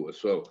Yahuwah.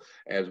 So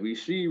as we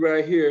see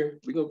right here,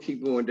 we're going to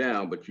keep going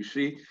down, but you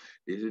see,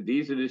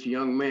 these are this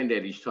young man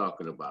that he's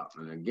talking about.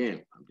 And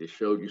again, I just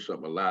showed you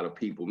something a lot of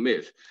people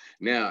miss.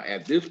 Now,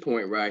 at this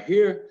point right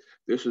here,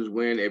 this is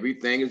when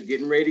everything is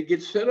getting ready to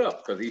get set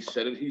up, because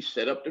he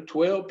set up the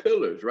 12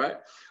 pillars, right?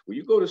 When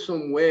you go to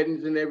some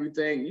weddings and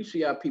everything, you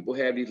see how people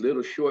have these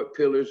little short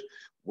pillars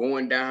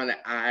going down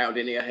the aisle.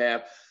 Then they'll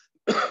have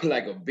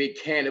like a big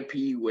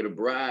canopy with a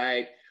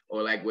bride,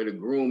 or like where the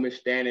groom is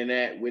standing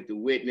at with the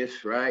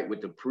witness, right?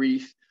 With the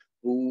priest,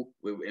 who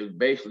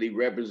basically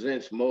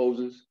represents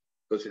Moses.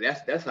 Because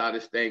that's how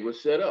this thing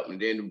was set up.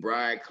 And then the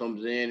bride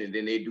comes in and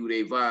then they do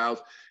their vows.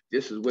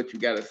 This is what you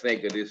got to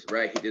think of this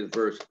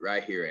verse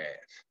right here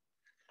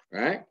as,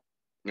 right?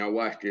 Now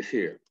watch this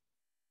here.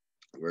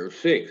 Verse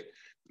 6.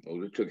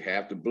 Moses took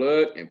half the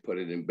blood and put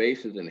it in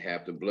basins, and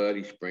half the blood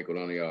he sprinkled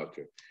on the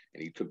altar.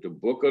 And he took the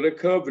book of the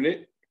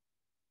covenant,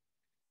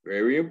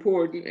 very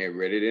important, and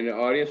read it in the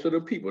audience of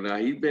the people. Now,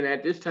 he's been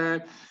at this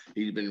time,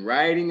 he's been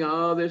writing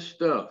all this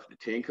stuff. The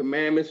 10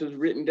 Commandments is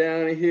written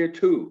down in here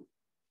too,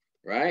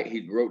 right?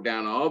 He wrote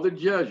down all the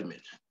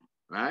judgments,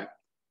 right?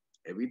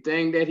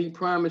 Everything that he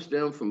promised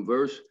them from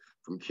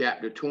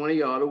chapter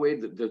 20 all the way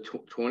to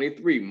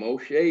 23.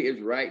 Moshe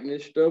is writing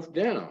this stuff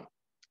down.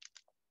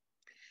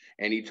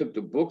 And he took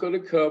the book of the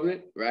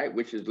covenant, right,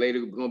 which is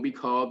later going to be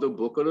called the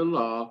book of the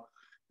law.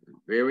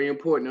 Very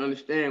important to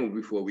understand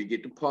before we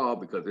get to Paul,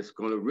 because it's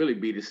going to really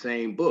be the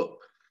same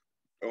book.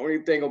 The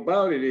only thing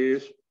about it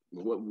is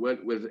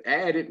what was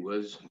added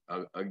was,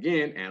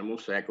 again, animal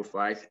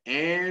sacrifice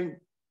and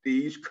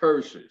these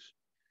curses,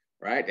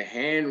 right? The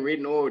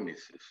handwritten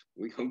ordinances.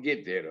 We're going to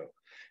get there, though.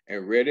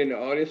 And read in the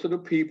audience of the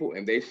people,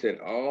 and they said,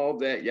 all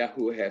that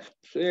Yahweh has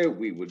said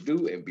we would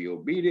do and be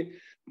obedient.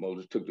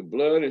 Moses took the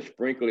blood and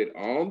sprinkled it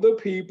on the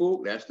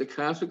people. That's the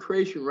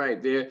consecration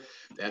right there.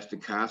 That's the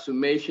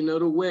consummation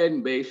of the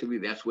wedding, basically.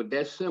 That's what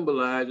that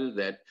symbolizes,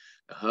 that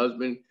the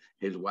husband,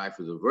 his wife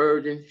is a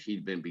virgin.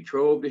 She's been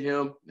betrothed to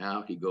him.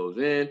 Now he goes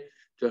in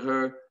to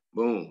her.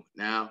 Boom.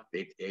 Now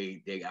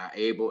they are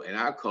able, in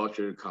our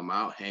culture, to come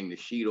out, hang the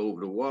sheet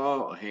over the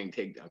wall, or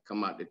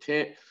come out the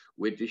tent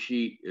with the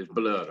sheet, is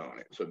blood on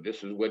it. So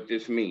this is what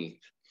this means.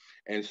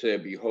 And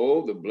said,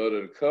 behold, the blood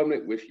of the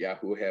covenant which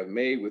Yahweh have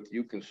made with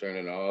you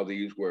concerning all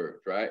these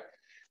words, right?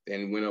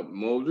 Then went up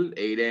Moses,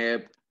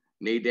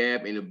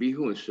 Nadab, and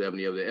Abihu, and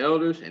 70 of the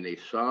elders, and they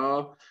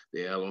saw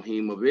the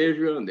Elohim of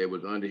Israel, and there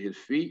was under his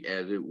feet,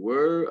 as it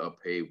were, a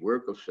paved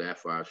work of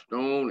sapphire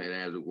stone, and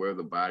as it were,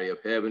 the body of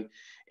heaven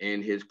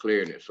in his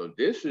clearness. So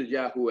this is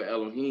Yahweh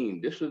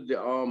Elohim. This is the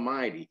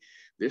Almighty.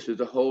 This is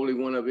the Holy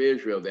One of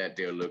Israel that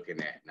they're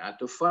looking at, not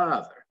the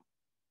Father.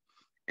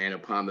 And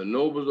upon the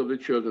nobles of the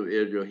children of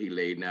Israel, he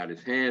laid not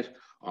his hands.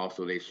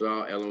 Also they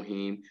saw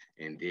Elohim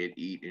and did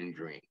eat and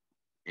drink.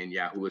 And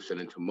Yahweh said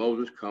unto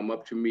Moses, come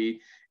up to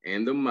me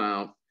in the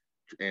mount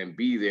and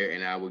be there,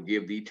 and I will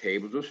give thee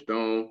tables of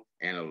stone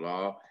and a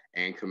law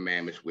and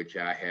commandments which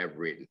I have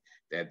written,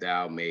 that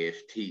thou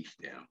mayest teach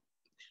them.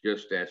 It's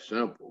just that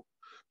simple.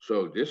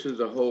 So this is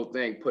the whole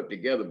thing put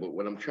together. But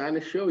what I'm trying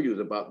to show you is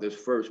about this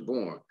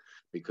firstborn,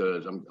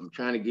 because I'm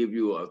trying to give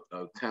you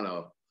a kind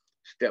of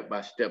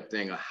step-by-step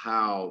thing of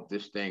how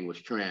this thing was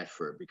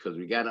transferred, because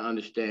we got to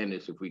understand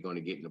this if we're going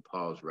to get into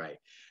Paul's right.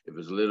 If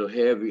it's a little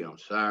heavy, I'm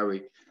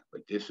sorry,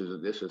 but this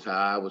is how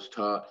I was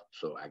taught,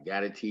 so I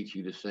got to teach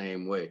you the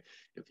same way.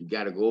 If you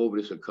got to go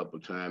over this a couple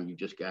of times, you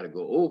just got to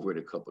go over it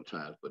a couple of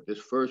times. But this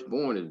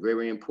firstborn is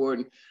very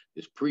important.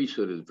 This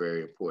priesthood is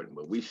very important.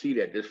 But we see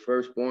that this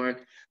firstborn,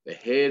 the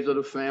heads of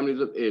the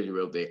families of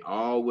Israel, they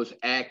all was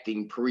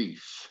acting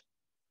priests.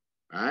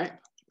 All right,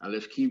 now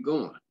let's keep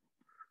going.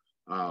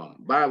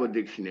 Bible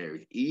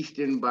dictionary,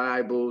 Eastern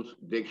Bible's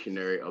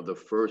dictionary of the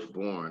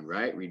firstborn,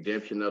 right?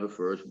 Redemption of the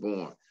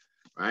firstborn,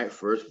 right?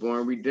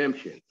 Firstborn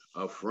redemption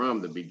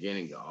from the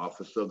beginning, the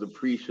office of the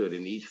priesthood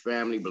in each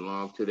family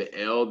belongs to the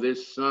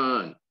eldest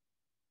son.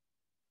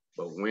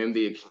 But when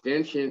the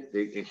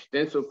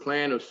extensive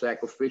plan of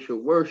sacrificial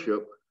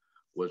worship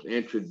was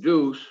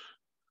introduced,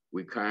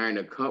 we kind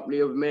a company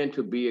of men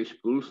to be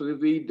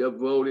exclusively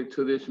devoted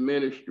to this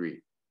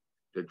ministry.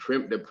 The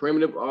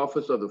primitive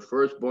office of the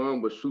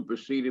firstborn was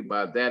superseded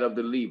by that of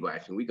the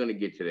Levites. And we're going to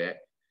get to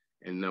that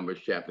in Numbers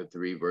chapter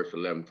 3, verse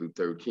 11 through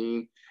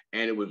 13.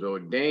 And it was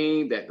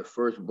ordained that the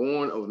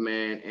firstborn of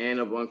man and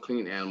of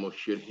unclean animals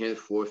should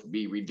henceforth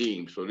be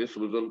redeemed. So this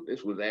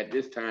was at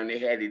this time they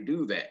had to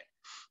do that,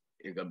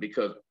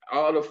 because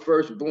all the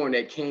firstborn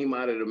that came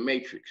out of the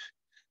matrix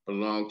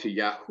belonged to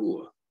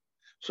Yahuwah.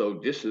 So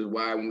this is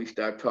why when we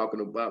start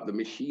talking about the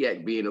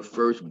Mashiach being a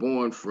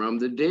firstborn from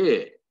the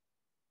dead,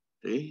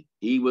 see,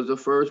 he was a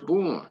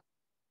firstborn.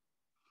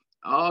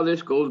 All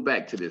this goes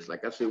back to this.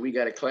 Like I said, we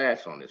got a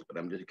class on this, but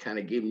I'm just kind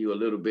of giving you a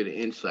little bit of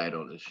insight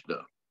on this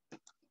stuff.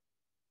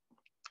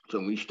 So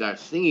when we start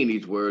seeing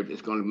these words,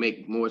 it's going to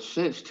make more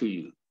sense to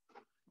you,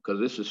 because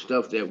this is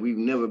stuff that we've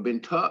never been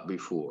taught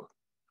before.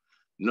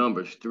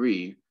 Numbers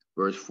 3,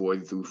 verse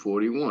 40 through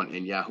 41.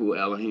 And Yahweh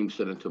Elohim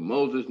said unto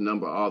Moses,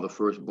 number all the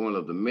firstborn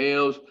of the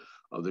males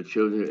of the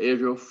children of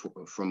Israel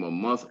from a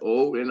month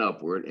old and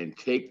upward, and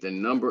take the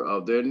number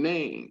of their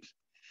names.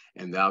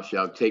 And thou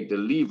shalt take the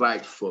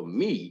Levites for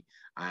me.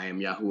 I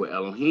am Yahweh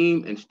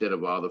Elohim, instead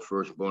of all the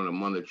firstborn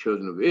among the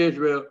children of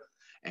Israel,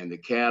 and the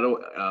cattle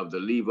of the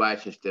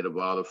Levites instead of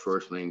all the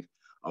firstlings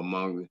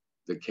among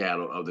the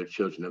cattle of the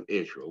children of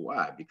Israel.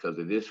 Why? Because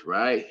of this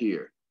right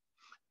here.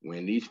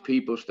 When these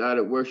people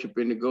started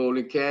worshiping the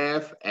golden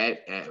calf, they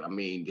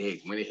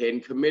went ahead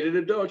and committed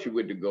adultery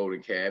with the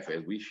golden calf,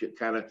 as we should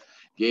kind of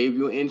gave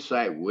you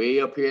insight way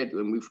up here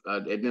when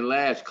in the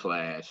last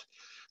class.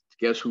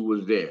 Guess who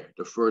was there?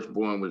 The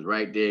firstborn was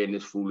right there in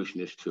this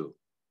foolishness too.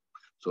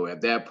 So at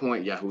that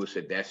point, Yahweh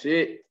said, that's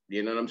it.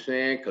 You know what I'm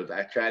saying? Because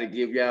I try to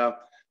give y'all,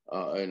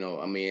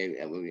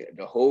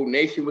 the whole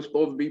nation was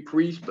supposed to be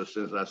priests, but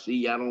since I see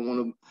y'all don't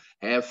want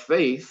to have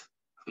faith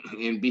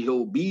and be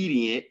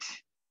obedient,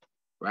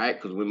 right?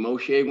 Because when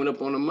Moshe went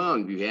up on the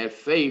mountain, if you had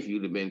faith,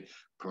 you'd have been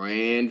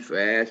praying,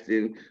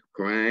 fasting,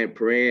 crying,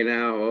 praying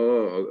out,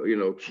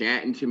 or,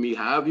 chanting to me,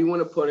 however you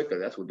want to put it,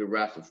 because that's what the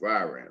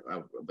Rastafari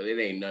ran. But it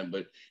ain't nothing,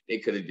 but they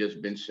could have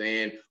just been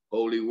saying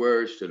holy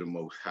words to the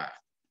Most High,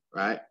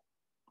 right?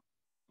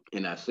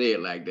 And I say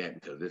it like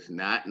that because it's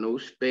not no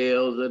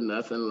spells or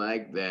nothing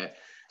like that.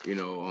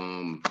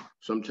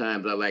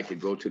 Sometimes I like to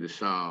go to the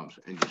Psalms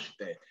and just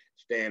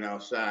stand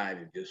outside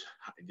and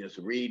just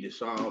read the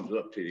Psalms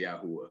up to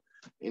Yahuwah.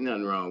 Ain't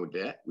nothing wrong with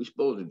that. We're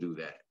supposed to do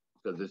that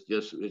because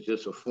it's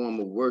just a form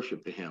of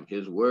worship to him,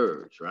 his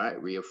words, right?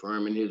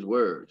 Reaffirming his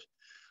words.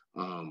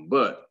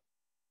 But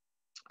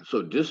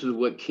so this is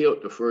what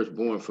killed the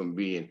firstborn from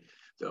being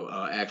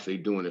actually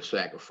doing the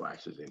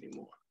sacrifices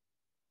anymore.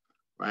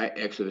 Right?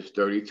 Exodus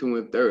 32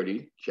 and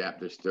 30,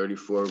 chapters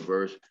 34,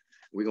 verse.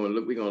 We're gonna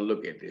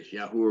look at this.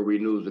 Yahuwah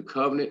renews the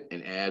covenant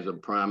and adds a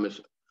promise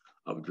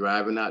of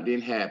driving out the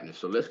inhabitants.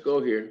 So let's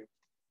go here.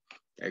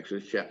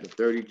 Exodus chapter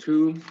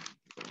 32.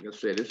 Like I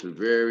said, this is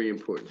very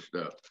important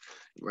stuff.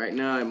 Right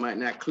now, it might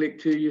not click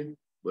to you,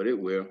 but it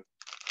will.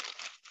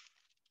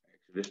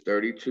 Exodus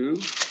 32.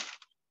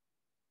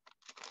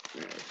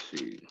 Let's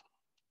see.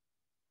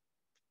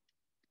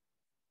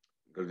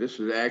 Because this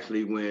is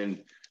actually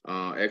when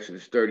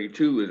Exodus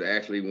 32 is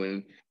actually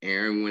when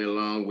Aaron went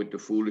along with the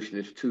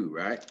foolishness too,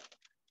 right?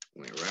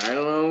 Went right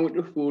along with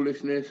the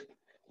foolishness,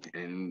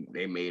 and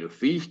they made a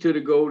feast to the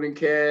golden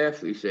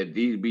calf. They said,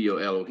 these be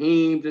your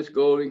Elohim, this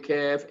golden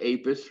calf,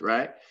 Apis,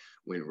 right?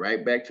 Went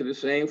right back to the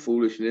same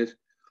foolishness.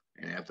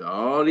 And after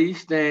all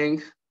these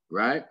things,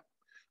 right,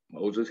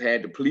 Moses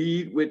had to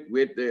plead with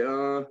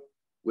Yahuwah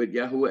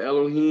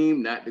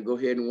Elohim not to go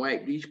ahead and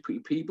wipe these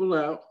people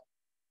out,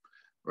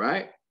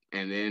 right?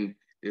 And then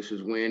this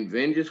is when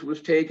vengeance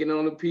was taken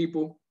on the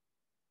people,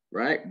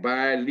 right,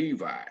 by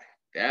Levi.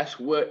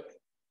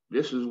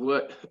 This is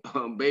what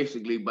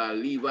basically by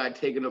Levi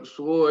taking up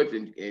swords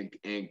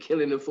and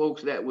killing the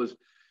folks that was,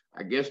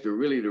 I guess, the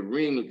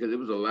ring, because it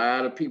was a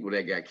lot of people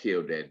that got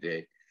killed that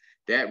day.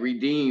 That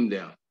redeemed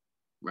them,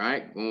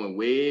 right? Going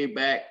way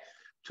back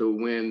to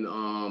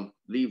when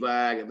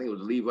Levi, I think it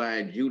was Levi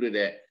and Judah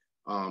that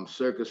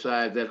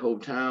circumcised that whole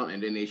town,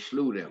 and then they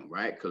slew them,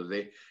 right? Because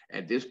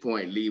at this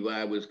point,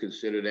 Levi was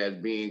considered as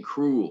being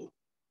cruel,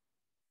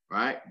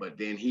 right? But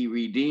then he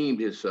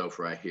redeemed himself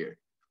right here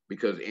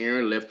because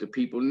Aaron left the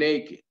people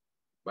naked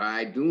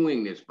by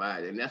doing this.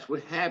 And that's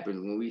what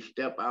happens when we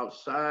step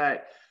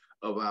outside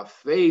of our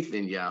faith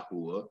in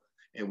Yahuwah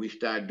and we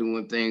start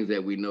doing things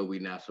that we know we're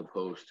not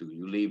supposed to.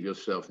 You leave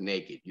yourself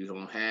naked. You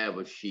don't have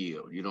a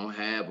shield. You don't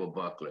have a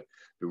buckler.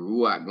 The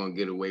Ruach gonna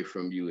get away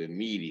from you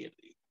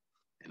immediately.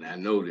 And I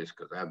know this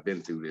because I've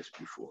been through this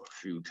before a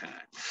few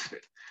times.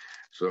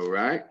 So,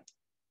 right?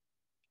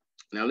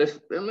 Now let's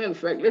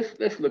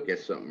look at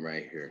something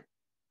right here.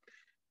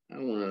 I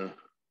wanna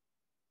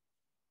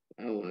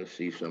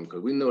see something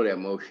because we know that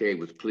Moshe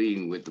was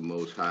pleading with the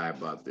Most High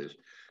about this.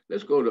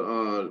 Let's go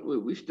to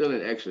we still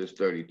in Exodus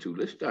 32.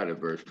 Let's start at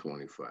verse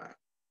 25.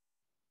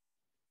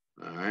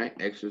 All right,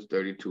 Exodus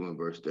 32 and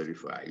verse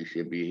 35. You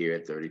should be here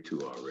at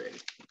 32 already.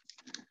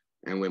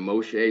 And when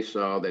Moshe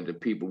saw that the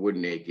people were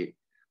naked,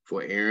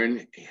 for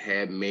Aaron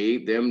had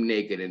made them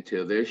naked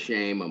until their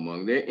shame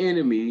among their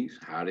enemies.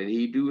 How did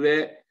he do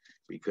that?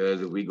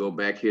 Because if we go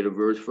back here to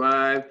verse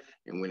 5,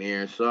 and when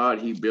Aaron saw it,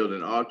 he built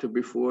an altar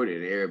before it,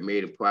 and Aaron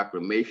made a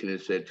proclamation and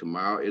said,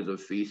 tomorrow is a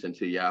feast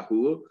unto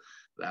Yahuwah.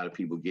 A lot of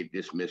people get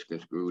this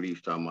misconstrued.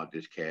 He's talking about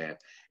this calf.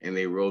 And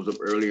they rose up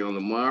early on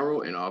the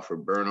morrow and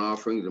offered burnt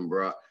offerings and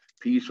brought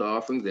peace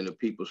offerings, and the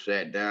people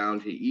sat down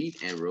to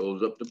eat and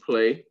rose up to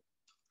play.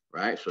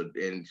 Right. And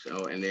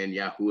then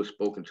Yahuwah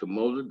spoken to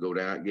Moses, go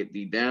down, get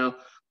thee down,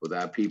 for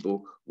thy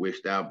people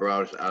which thou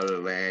broughtest out of the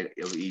land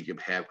of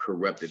Egypt have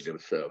corrupted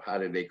themselves. How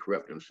did they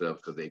corrupt themselves?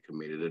 Because they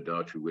committed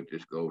adultery with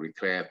this golden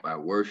calf by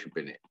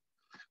worshiping it.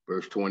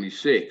 Verse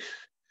 26.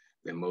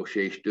 Then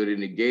Moshe stood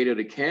in the gate of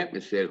the camp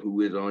and said, who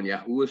is on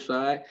Yahuwah's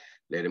side?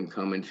 Let him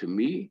come unto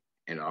me.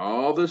 And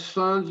all the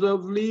sons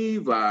of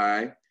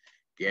Levi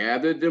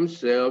gathered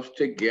themselves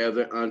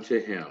together unto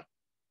him.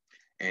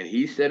 And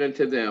he said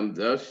unto them,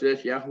 thus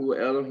says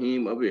Yahuwah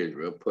Elohim of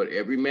Israel, put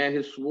every man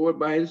his sword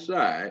by his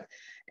side,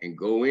 and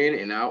go in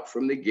and out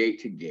from the gate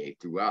to gate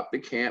throughout the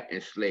camp,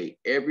 and slay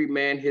every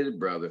man his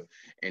brother,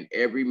 and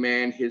every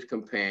man his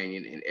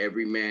companion, and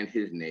every man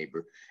his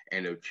neighbor.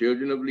 And the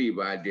children of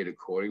Levi did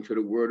according to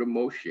the word of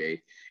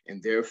Moshe,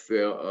 and there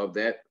fell of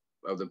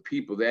the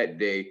people that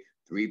day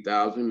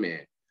 3,000 men.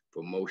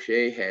 For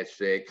Moshe had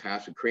said,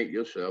 consecrate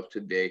yourself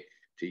today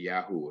to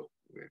Yahuwah.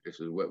 This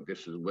is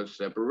what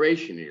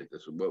separation is.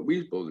 This is what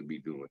we're supposed to be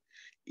doing.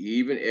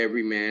 Even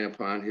every man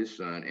upon his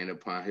son and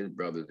upon his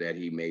brothers, that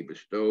he may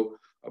bestow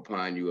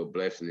upon you a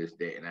blessing this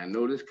day. And I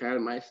know this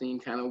might seem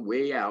kind of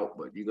way out,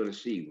 but you're going to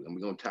see, and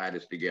we're going to tie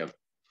this together.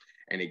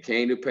 And it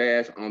came to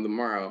pass on the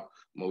morrow,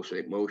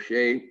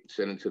 Moshe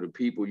said unto the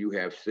people, you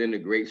have sinned a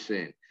great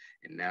sin.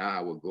 And now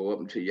I will go up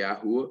unto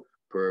Yahuwah.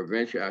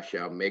 Peradventure I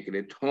shall make an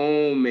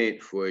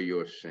atonement for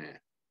your sin.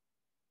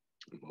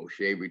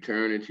 Moshe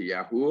returning to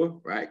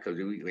Yahuwah, right? Because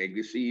you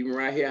can see even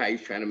right here how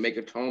he's trying to make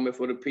atonement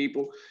for the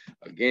people.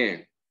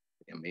 Again,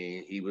 I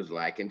mean, he was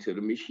likened to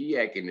the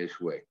Mashiach in this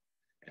way.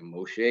 And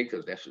Moshe,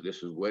 because this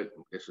is what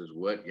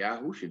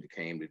Yahushua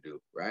came to do,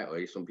 right?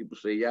 Or some people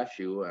say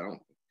Yahshua. I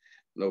don't,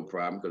 no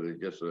problem, because it's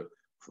just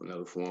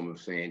another form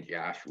of saying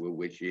Joshua,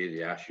 which is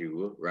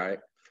Yahshua, right?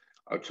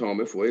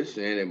 Atonement for his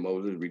sin. And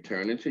Moses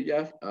returning to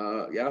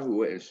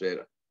Yahuwah and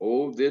said,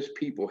 "Oh, this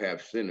people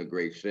have sinned a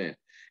great sin,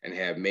 and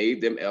have made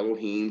them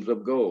Elohims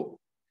of gold.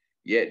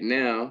 Yet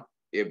now,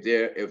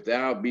 if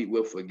thou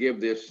will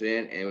forgive their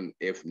sin, and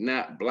if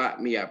not,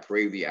 blot me, I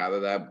pray thee, out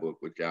of thy book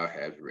which thou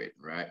hast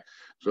written," right?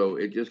 So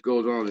it just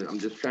goes on. I'm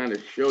just trying to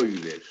show you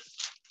this.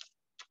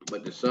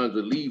 But the sons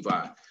of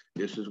Levi,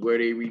 this is where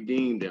they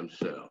redeemed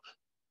themselves.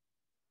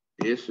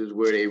 This is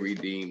where they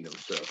redeemed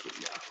themselves with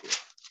Yahweh.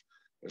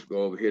 Let's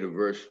go over here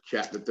to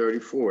chapter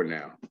 34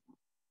 now.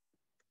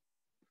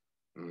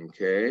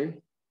 Okay.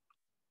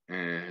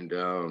 And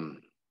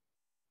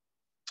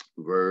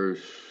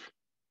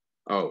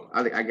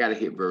I got to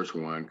hit verse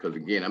 1, because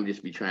again, I'm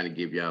just trying to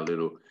give y'all a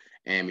little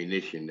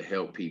ammunition to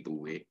help people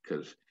with,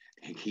 because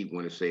they keep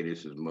wanting to say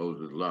this is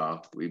Moses'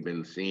 law. We've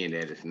been seeing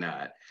that it's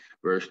not.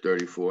 Verse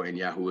 34, and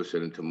Yahuwah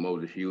said unto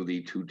Moses, hew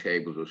thee 2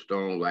 tables of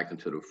stone like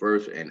unto the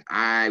first, and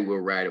I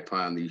will write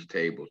upon these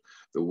tables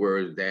the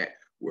words that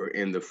were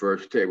in the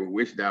first table,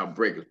 which thou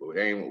breakest. But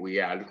that ain't what we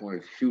are. I just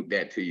want to shoot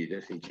that to you,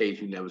 just in case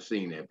you've never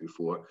seen that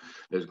before.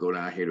 Let's go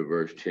down here to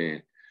verse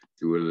 10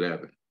 through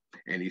 11.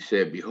 And he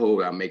said,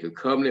 behold, I make a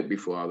covenant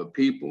before all the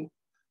people.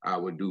 I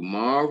will do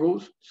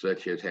marvels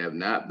such as have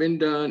not been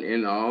done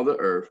in all the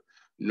earth,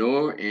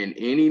 nor in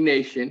any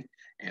nation,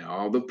 and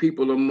all the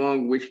people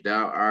among which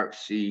thou art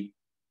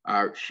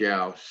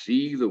shall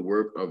see the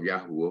work of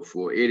Yahuwah,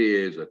 for it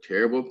is a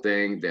terrible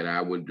thing that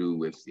I will do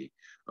with thee.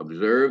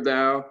 Observe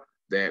thou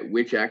that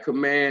which I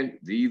command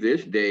thee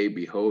this day.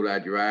 Behold, I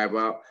drive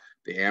out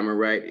the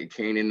Amorite, the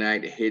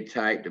Canaanite, the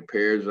Hittite, the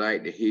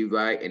Perizzite, the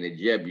Hivite, and the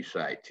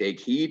Jebusite. Take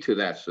heed to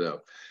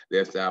thyself,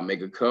 lest thou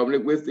make a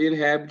covenant with the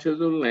inhabitants of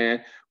the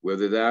land,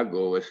 whither thou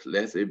goest,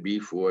 lest it be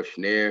for a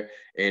snare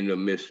in the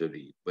midst of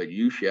thee. But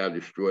you shall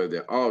destroy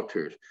their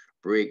altars,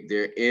 break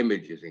their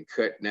images, and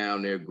cut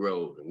down their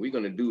groves. And we're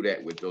going to do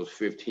that with those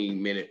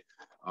 15-minute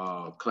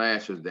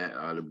classes that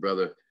the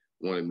brother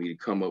wanted me to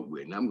come up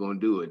with. And I'm going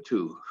to do it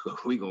too. So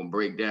we're going to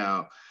break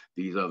down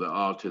these other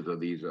altars or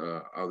these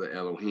other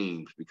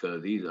Elohims,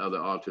 because these other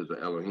altars or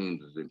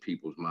Elohims is in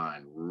people's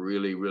mind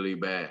really, really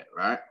bad,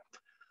 right?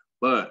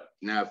 But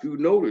now, if you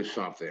notice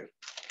something,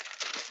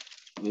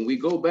 when we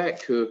go back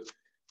to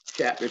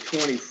chapter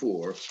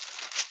 24,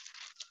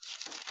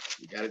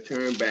 you got to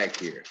turn back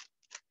here.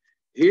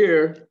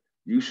 Here,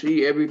 you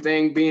see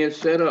everything being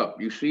set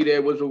up. You see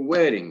there was a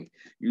wedding.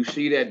 You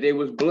see that there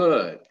was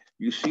blood.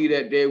 You see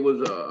that there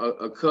was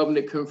a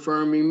covenant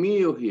confirming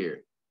meal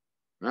here,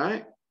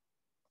 right?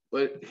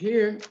 But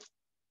here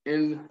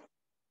in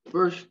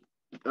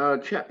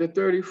chapter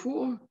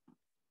 34,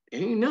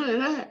 ain't none of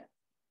that.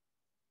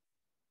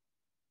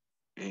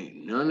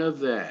 Ain't none of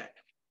that.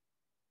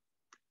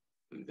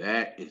 And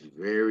that is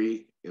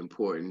very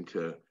important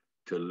to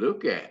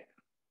look at.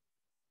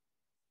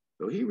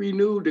 So he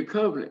renewed the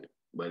covenant,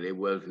 but there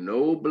was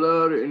no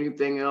blood or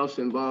anything else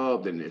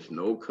involved in this.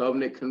 No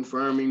covenant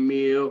confirming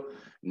meal,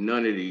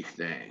 none of these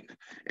things.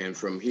 And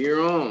from here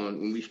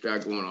on, when we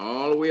start going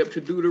all the way up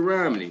to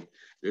Deuteronomy,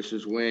 this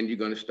is when you're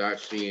going to start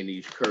seeing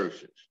these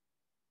curses.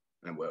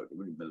 And well,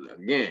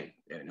 again,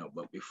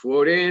 but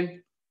before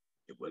then,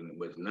 it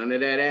was none of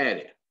that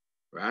added,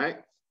 right?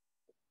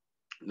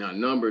 Now,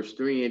 Numbers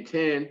 3 and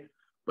 10,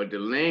 but the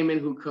laymen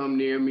who come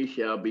near me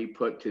shall be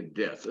put to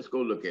death. Let's go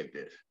look at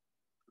this.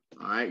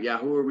 All right,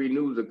 Yahuwah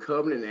renews the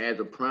covenant and adds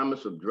a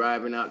promise of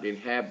driving out the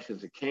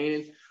inhabitants of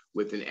Canaan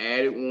with an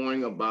added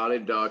warning about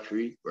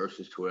adultery,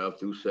 verses 12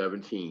 through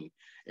 17,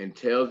 and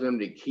tells them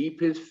to keep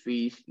his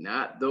feast,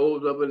 not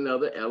those of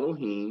another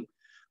Elohim.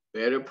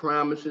 Better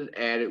promises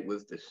added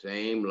with the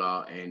same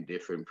law and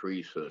different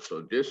priesthood.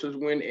 So this is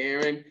when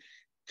Aaron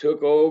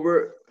took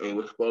over and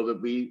was supposed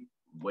to be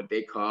what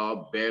they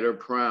call better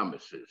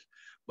promises.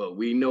 But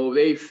we know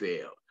they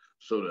failed.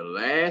 So the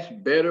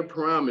last better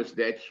promise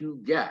that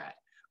you got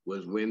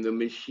was when the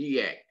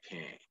Mashiach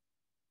came.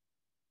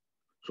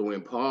 So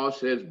when Paul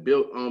says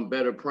built on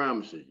better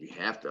promises, you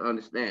have to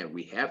understand,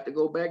 we have to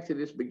go back to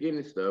this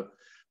beginning stuff,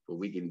 but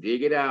we can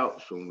dig it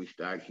out. So when we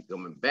start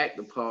coming back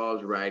to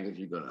Paul's writings,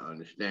 you're going to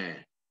understand.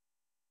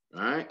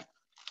 All right?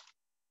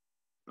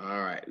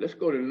 All right, let's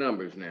go to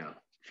Numbers now,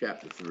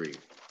 chapter 3. So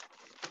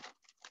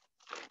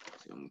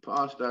when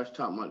Paul starts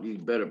talking about these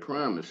better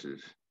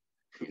promises,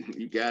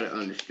 you got to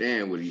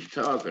understand what he's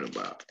talking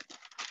about.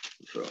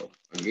 So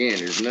again,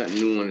 there's nothing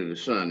new under the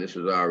sun. This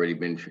has already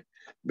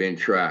been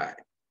tried.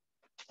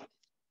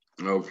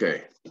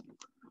 Okay.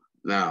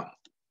 Now,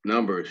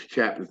 Numbers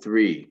chapter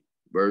 3,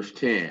 verse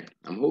 10.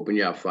 I'm hoping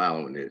y'all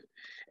following this.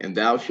 And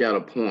thou shalt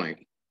appoint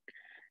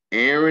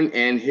Aaron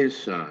and his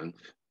sons,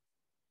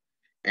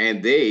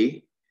 and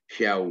they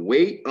shall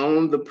wait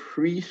on the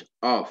priest's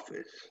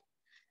office,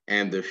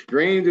 And the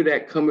stranger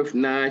that cometh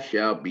nigh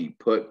shall be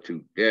put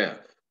to death.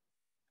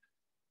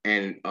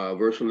 And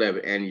verse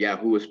 11, and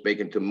Yahuwah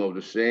spake unto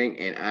Moses, saying,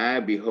 and I,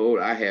 behold,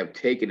 I have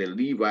taken the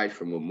Levites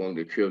from among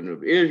the children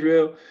of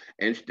Israel,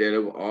 instead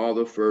of all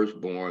the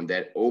firstborn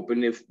that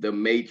openeth the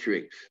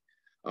matrix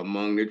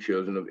among the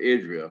children of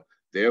Israel.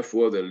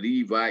 Therefore the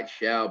Levites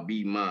shall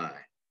be mine,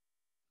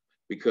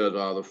 because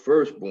all the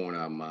firstborn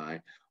are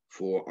mine.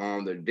 For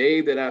on the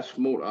day that I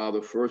smote all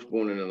the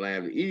firstborn in the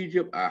land of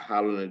Egypt, I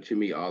hallowed unto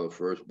me all the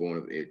firstborn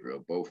of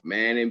Israel, both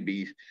man and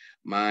beast,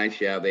 mine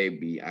shall they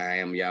be. I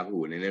am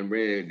Yahuwah. And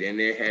then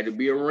there had to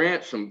be a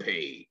ransom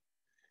paid.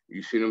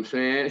 You see what I'm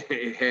saying?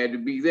 It had to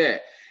be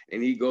that.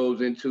 And he goes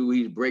into,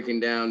 he's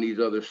breaking down these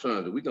other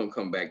sons. We're going to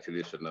come back to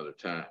this another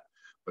time.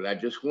 But I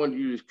just wanted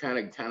you to kind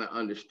of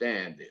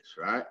understand this,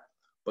 right?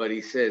 But he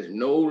says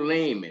no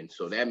layman.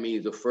 So that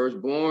means the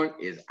firstborn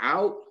is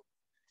out.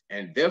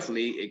 And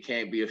definitely it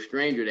can't be a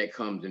stranger that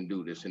comes and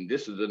do this. And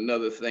this is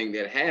another thing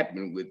that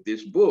happened with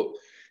this book.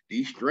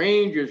 These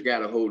strangers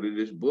got a hold of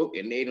this book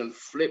and they done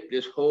flipped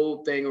this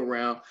whole thing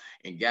around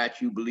and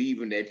got you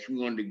believing that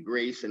you under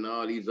grace and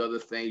all these other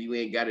things. You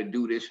ain't got to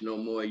do this no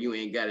more. You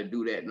ain't got to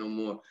do that no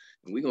more.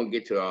 And we're going to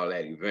get to all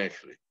that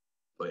eventually.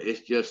 But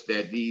it's just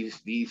that these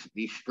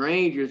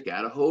strangers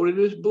got a hold of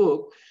this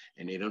book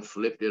and they done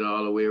flipped it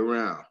all the way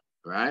around,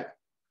 right?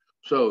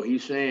 So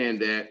he's saying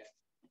that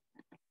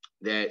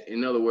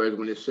in other words,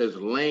 when it says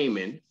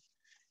layman,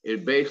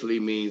 it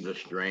basically means a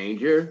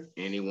stranger,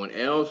 anyone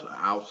else, an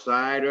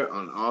outsider,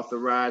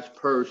 unauthorized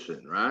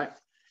person, right?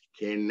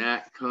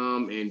 Cannot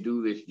come and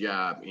do this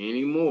job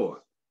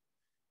anymore.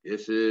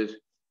 This is,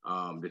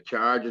 the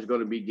charge is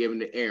going to be given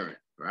to Aaron,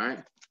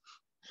 right?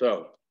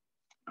 So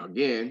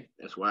again,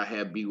 that's why I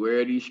have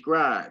beware these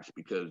scribes,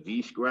 because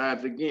these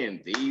scribes,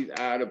 again, these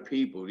are the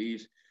people,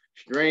 these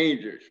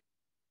strangers,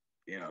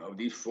 you know,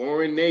 these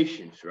foreign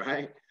nations,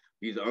 right?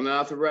 These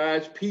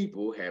unauthorized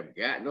people have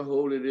gotten a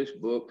hold of this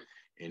book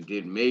and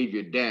did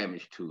major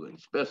damage to it,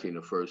 especially in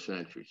the first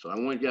century. So I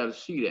want y'all to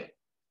see that.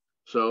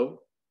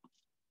 So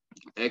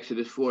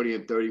Exodus 40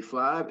 and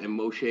 35, and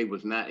Moshe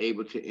was not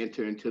able to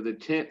enter into the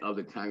tent of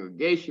the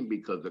congregation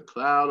because the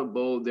cloud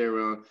abode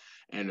thereon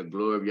and the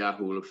glory of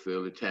Yahuwah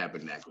filled the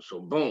tabernacle. So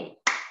boom,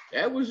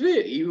 that was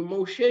it. Even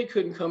Moshe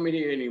couldn't come in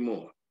here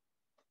anymore.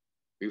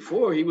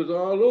 Before, he was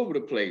all over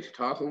the place,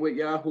 talking with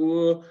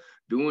Yahuwah,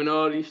 doing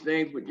all these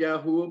things with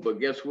Yahuwah,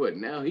 but guess what?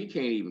 Now he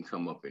can't even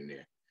come up in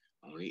there.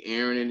 Only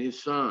Aaron and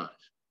his sons.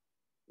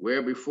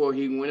 Where before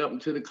he went up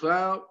into the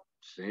cloud,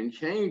 sin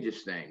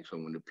changes things. So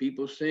when the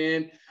people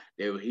sinned,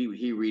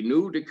 he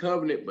renewed the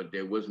covenant, but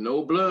there was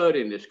no blood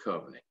in this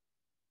covenant,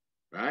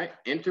 right?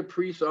 Enter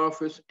priest's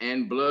office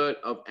and blood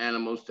of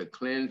animals to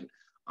cleanse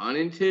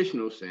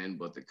unintentional sin,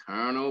 but the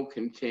carnal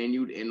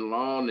continued in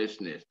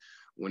lawlessness,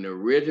 when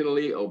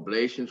originally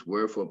oblations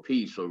were for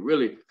peace. So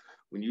really,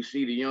 when you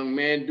see the young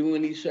man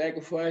doing these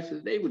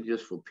sacrifices, they were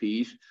just for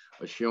peace,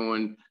 or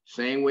showing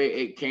same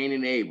way Cain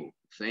and Abel,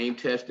 same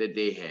test that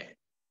they had,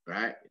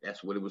 right?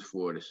 That's what it was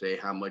for, to say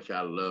how much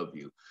I love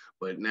you.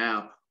 But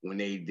now when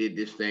they did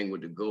this thing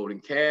with the golden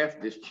calf,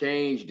 this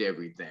changed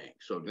everything.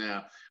 So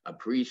now a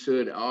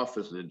priesthood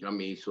office,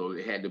 so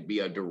it had to be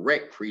a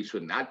direct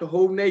priesthood, not the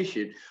whole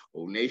nation.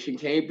 Whole nation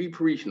can't be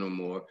priest no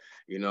more,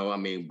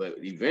 but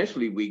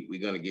eventually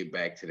we're going to get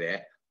back to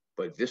that.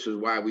 But this is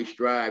why we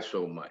strive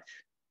so much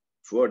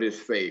for this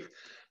faith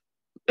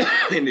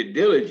and the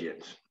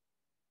diligence,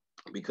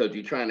 because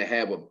you're trying to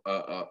have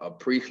a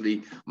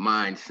priestly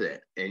mindset.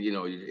 And,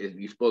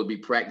 you're supposed to be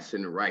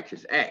practicing the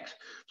righteous acts,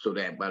 so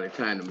that by the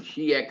time the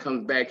Mashiach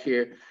comes back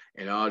here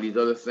and all these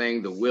other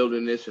things, the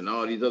wilderness and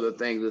all these other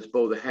things are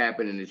supposed to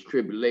happen, and this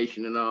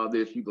tribulation and all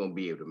this, you're going to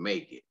be able to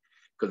make it.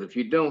 Because if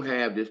you don't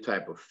have this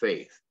type of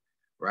faith,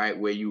 right,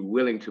 where you're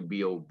willing to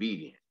be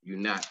obedient, you're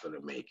not going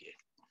to make it.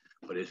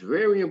 But it's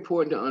very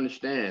important to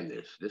understand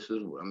this. This is,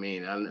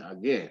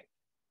 again,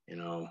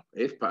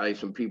 it's probably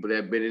some people that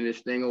have been in this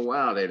thing a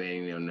while that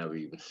they'll never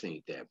even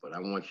seen that. But I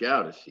want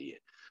y'all to see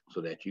it so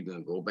that you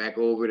can go back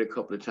over it a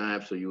couple of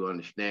times so you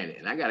understand it.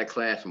 And I got a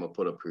class I'm going to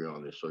put up here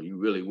on this so you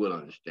really will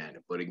understand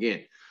it. But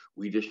again,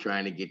 we just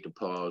trying to get to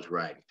Paul's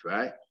writings,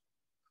 right?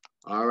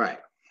 All right.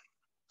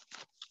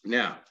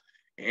 Now,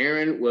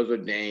 Aaron was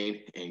ordained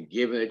and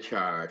given a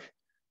charge,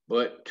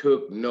 but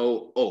took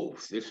no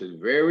oath. This is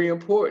very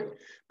important,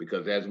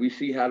 because as we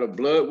see how the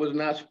blood was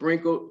not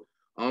sprinkled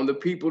on the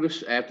people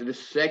after the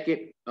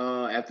second,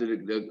 after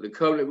the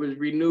covenant was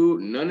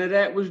renewed, none of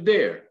that was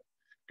there.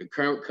 The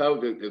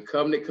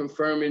covenant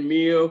confirming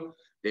meal,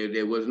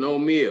 there was no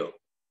meal.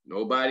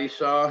 Nobody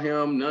saw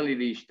him, none of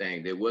these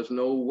things. There was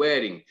no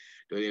wedding.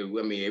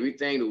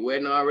 Everything, the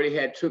wedding already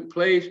had took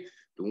place.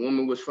 The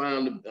woman was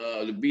found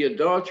to be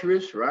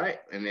adulterous, right?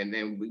 And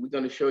then we're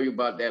going to show you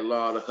about that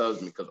law of the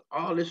husband, because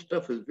all this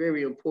stuff is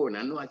very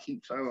important. I know I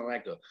keep sounding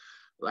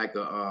like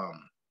a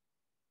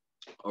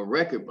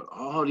record, but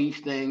all these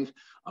things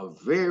are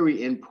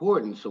very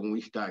important. So when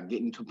we start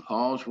getting to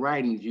Paul's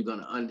writings, you're going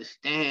to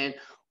understand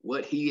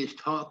what he is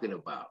talking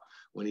about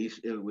when he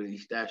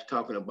starts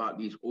talking about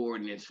these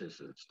ordinances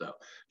and stuff.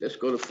 Let's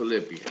go to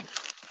Philippians.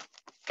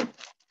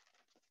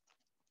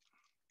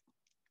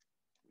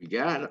 We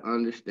got to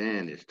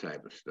understand this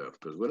type of stuff,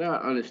 because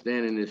without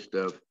understanding this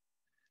stuff,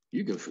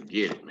 you can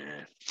forget it,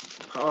 man.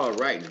 Paul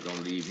writing is going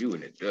to leave you in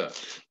the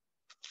dust.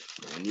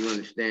 But when you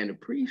understand the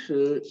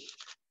priesthood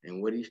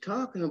and what he's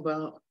talking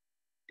about,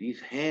 these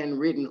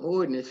handwritten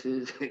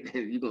ordinances,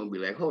 you're going to be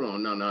like, hold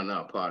on,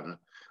 no, partner.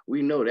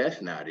 We know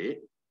that's not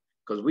it,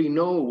 because we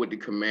know what the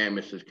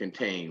commandments is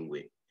contained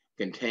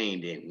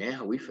in.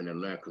 Now we finna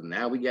learn, because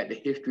now we got the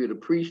history of the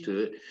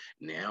priesthood.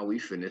 Now we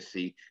finna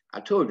see.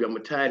 I told you I'm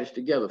gonna tie this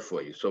together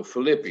for you. So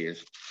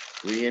Philippians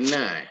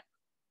 3:9,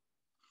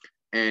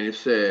 and it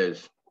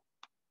says,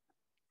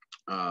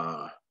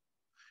 and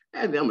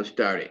I'm gonna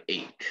start at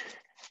 8,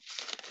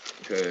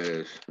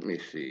 because let me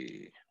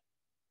see.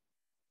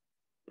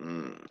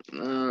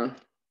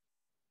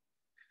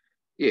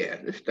 Yeah,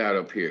 let's start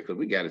up here, because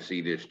we got to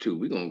see this too.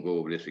 We're gonna go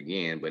over this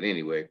again, but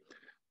anyway,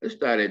 let's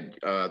start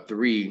at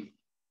 3.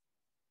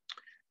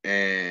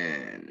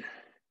 And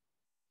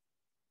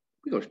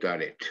we're going to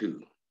start at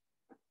 2.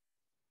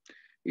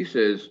 He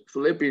says,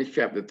 Philippians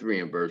chapter 3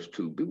 and verse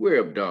 2,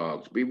 beware of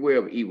dogs, beware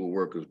of evil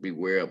workers,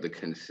 beware of the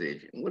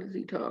concision. What is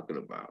he talking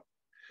about?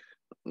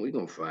 We're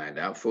going to find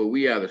out. For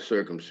we are the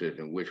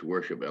circumcision which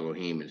worship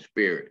Elohim in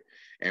spirit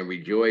and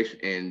rejoice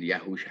in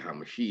Yahushua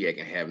HaMashiach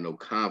and have no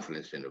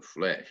confidence in the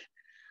flesh.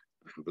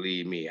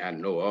 Believe me, I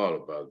know all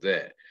about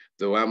that.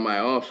 Though I might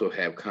also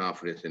have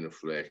confidence in the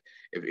flesh.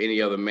 If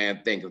any other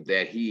man thinketh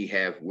that he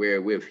hath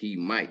wherewith he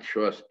might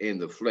trust in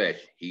the flesh,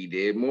 he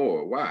did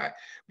more. Why?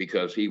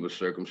 Because he was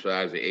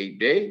circumcised the 8th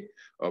day,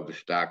 of the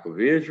stock of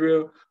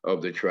Israel,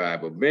 of the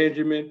tribe of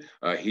Benjamin,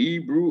 a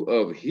Hebrew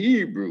of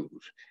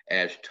Hebrews,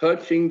 as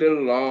touching the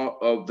law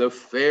of the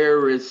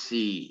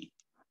Pharisee.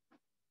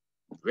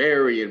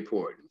 Very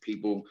important.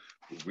 People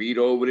read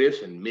over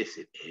this and miss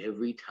it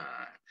every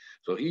time.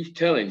 So he's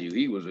telling you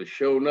he was a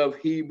show enough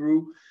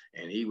Hebrew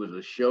and he was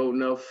a show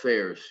enough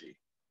Pharisee.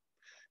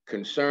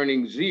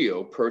 Concerning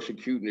zeal,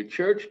 persecuting the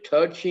church,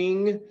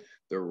 touching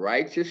the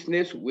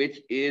righteousness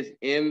which is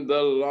in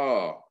the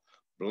law,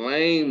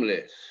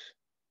 blameless.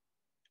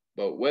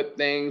 But what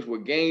things were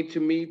gained to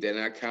me, then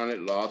I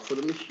counted loss for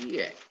the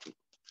Mashiach.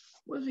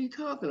 What's he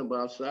talking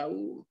about,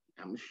 Saul?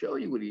 I'm gonna show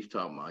you what he's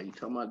talking about. He's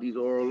talking about these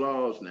oral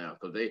laws now,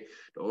 because the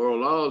oral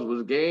laws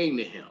was gain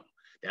to him.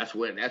 That's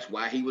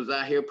why he was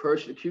out here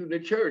persecuting the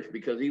church,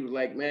 because he was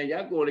like, man,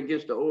 y'all going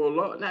against the oral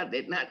law.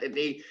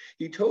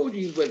 He told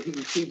you, but he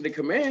was keeping the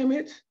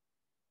commandments,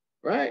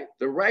 right?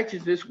 The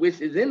righteousness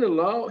which is in the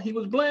law, he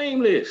was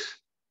blameless.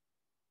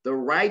 The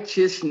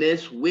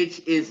righteousness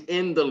which is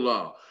in the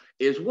law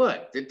is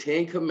what? The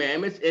 10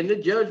 commandments and the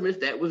judgments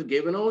that was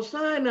given on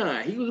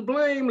Sinai. He was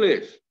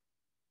blameless.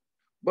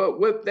 But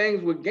what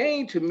things were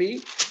gained to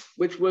me,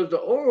 which was the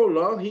oral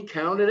law, he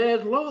counted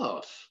as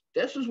loss.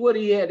 This is what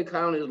he had to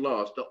count as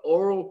loss, the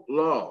oral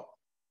law.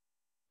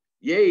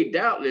 Yea,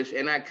 doubtless,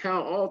 and I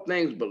count all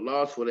things but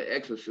loss for the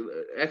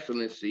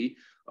excellency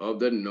of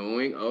the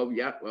knowing of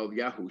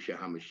Yahushua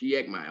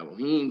HaMashiach, my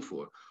Elohim,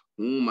 for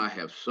whom I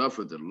have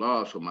suffered the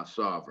loss of my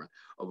sovereign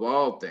of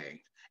all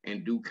things,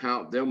 and do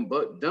count them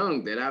but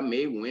dung, that I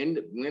may win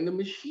the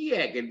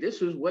Mashiach. And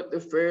this is what the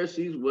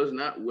Pharisees was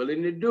not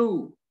willing to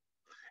do.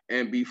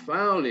 And be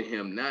found in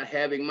him, not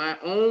having my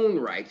own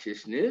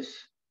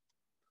righteousness,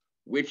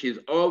 which is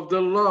of the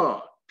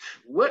law.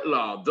 What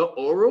law? The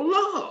oral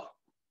law.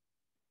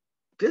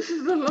 This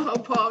is the law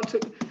Paul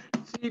took.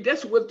 See,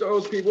 that's what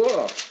those people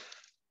are.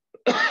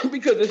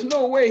 Because there's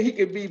no way he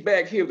could be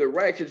back here, the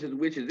righteousness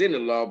which is in the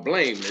law,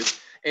 blameless,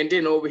 and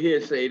then over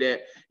here say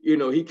that,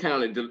 he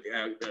counted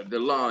the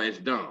law as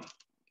dumb.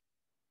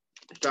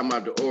 It's talking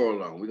about the oral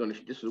law.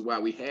 This is why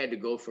we had to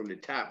go from the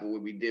top of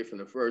what we did from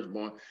the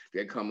firstborn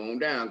that come on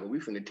down, because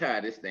we're finna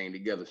tie this thing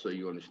together so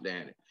you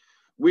understand it.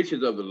 Which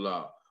is of the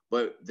law,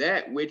 but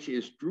that which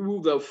is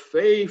through the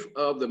faith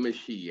of the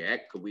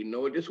Mashiach, because we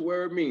know what this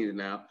word means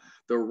now,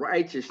 the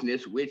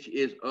righteousness which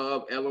is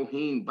of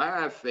Elohim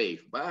by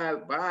faith,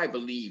 by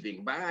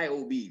believing, by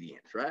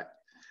obedience, right?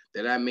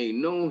 That I may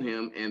know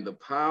him and the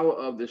power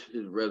of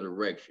his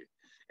resurrection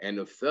and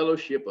the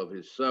fellowship of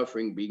his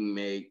suffering, being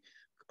made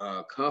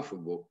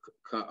conformable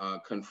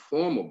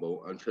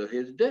unto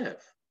his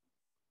death,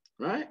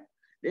 right?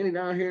 Then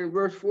down here in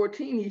verse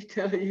 14, he's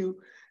telling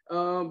you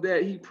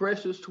that he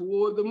presses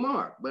toward the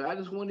mark. But I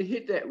just want to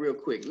hit that real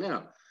quick.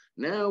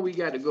 Now we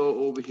got to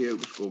go over here.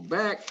 Let's go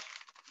back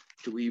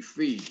to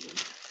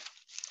Ephesians.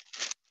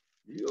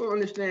 You don't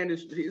understand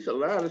this. It's a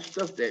lot of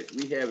stuff that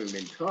we haven't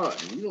been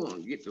taught, and you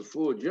don't get the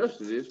full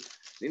gist of this,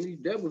 then these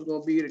devils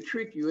going to be able to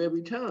trick you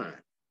every time.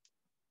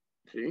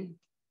 See?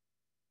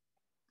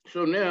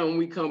 So now when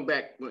we come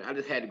back, I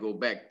just had to go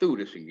back through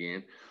this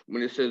again.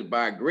 When it says,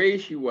 by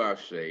grace you are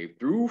saved,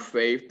 through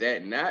faith,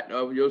 that not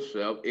of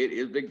yourself, it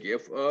is the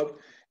gift of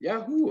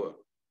Yahuwah,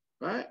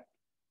 right?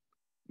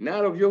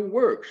 Not of your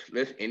works,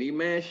 lest any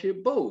man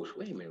should boast.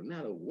 Wait a minute,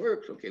 not of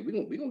works. Okay, we're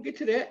gonna get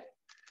to that.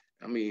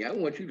 I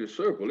want you to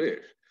circle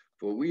this.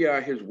 For we are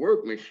his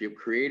workmanship,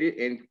 created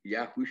in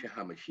Yahushua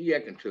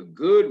HaMashiach unto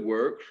good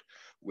works,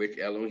 which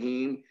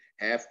Elohim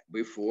hath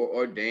before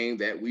ordained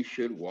that we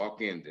should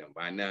walk in them.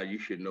 By now, you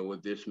should know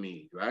what this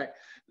means, right?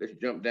 Let's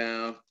jump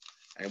down,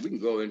 and we can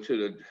go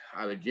into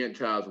how the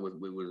Gentiles was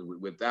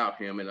without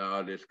him and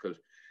all this, because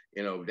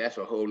you know that's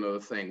a whole nother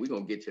thing. We're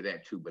gonna get to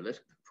that too. But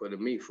for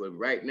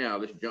right now,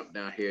 let's jump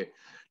down here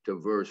to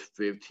verse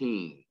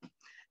 15.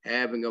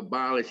 Having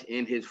abolished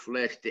in his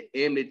flesh the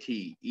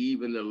enmity,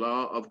 even the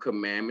law of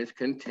commandments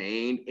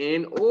contained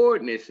in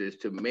ordinances,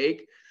 to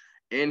make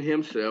in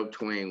himself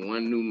twain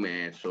one new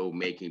man, so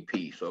making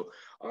peace. So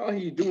all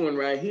he's doing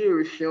right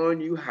here is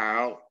showing you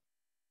how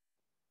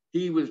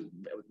he was,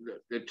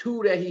 the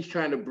two that he's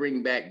trying to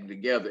bring back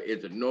together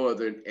is the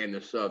northern and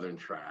the southern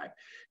tribe.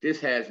 This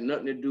has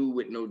nothing to do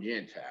with no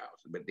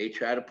Gentiles, but they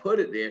try to put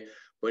it there.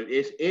 But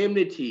it's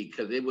enmity,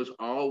 because it was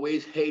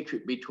always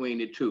hatred between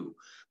the two.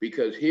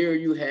 Because here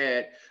you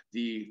had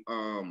the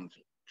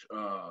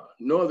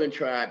northern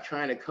tribe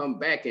trying to come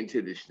back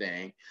into this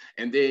thing,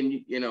 and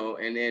then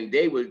and then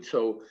they would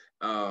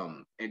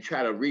and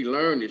try to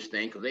relearn this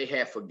thing, because they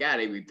had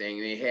forgot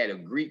everything. They had a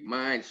Greek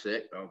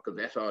mindset, because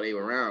that's all they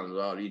were around, was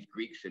all these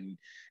Greeks and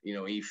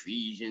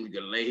Ephesians,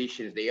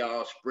 Galatians. They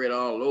all spread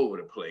all over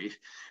the place.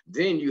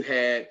 Then you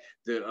had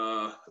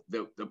the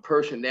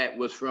person that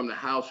was from the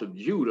house of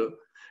Judah,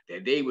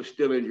 that they were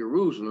still in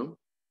Jerusalem,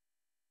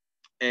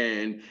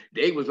 and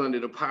they was under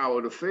the power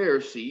of the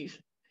Pharisees,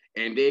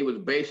 and they was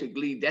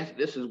basically,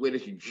 this is where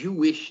this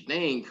Jewish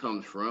thing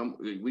comes from.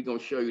 We're gonna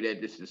show you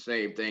that this is the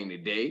same thing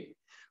today,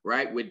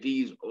 right? With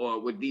these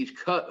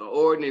cut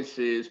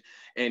ordinances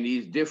and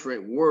these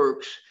different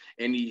works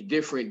and these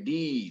different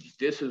deeds.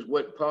 This is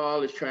what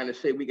Paul is trying to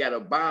say. We got to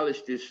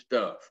abolish this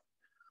stuff,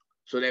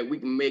 so that we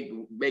can make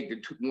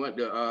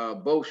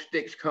both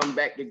sticks come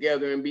back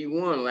together and be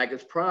one, like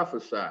it's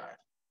prophesied.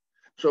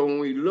 So when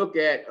we look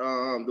at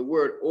the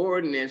word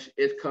ordinance,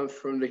 it comes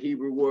from the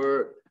Hebrew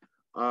word,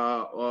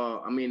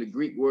 the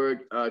Greek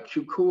word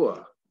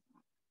chukua,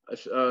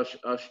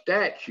 a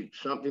statute,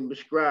 something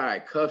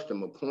prescribed,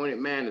 custom, appointed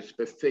manner,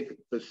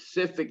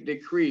 specific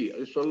decree.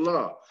 It's a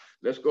law.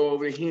 Let's go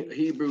over to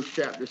Hebrews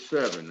chapter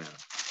 7 now.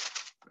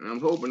 And I'm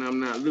hoping I'm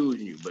not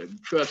losing you, but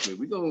trust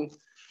me,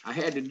 I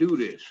had to do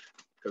this,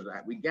 because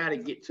we got to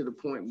get to the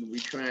point where we're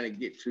trying to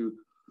get to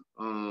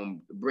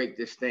break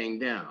this thing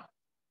down.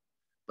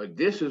 But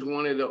this is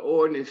one of the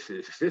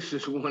ordinances. This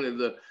is one of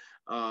the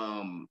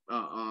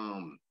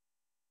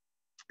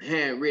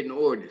handwritten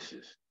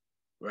ordinances,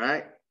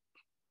 right?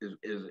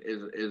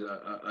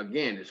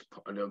 Again, it's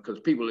because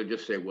people will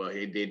just say, well,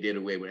 they did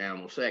away with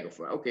animal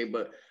sacrifice. Okay,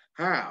 but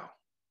how?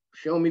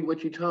 Show me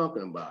what you're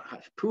talking about.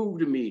 Prove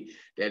to me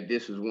that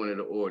this is one of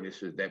the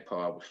ordinances that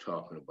Paul was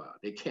talking about.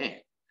 They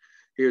can't.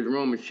 Here's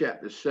Romans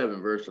chapter 7,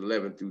 verse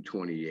 11 through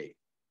 28.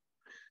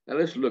 Now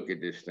let's look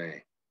at this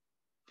thing.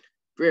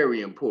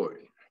 Very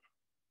important.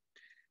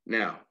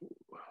 Now,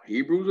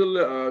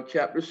 Hebrews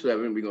chapter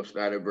 7, we're going to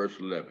start at verse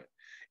 11.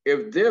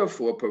 If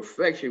therefore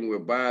perfection were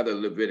by the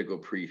Levitical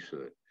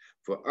priesthood,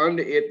 for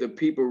under it the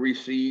people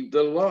received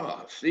the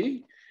law.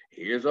 See,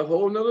 here's a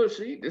whole nother,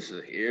 here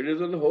it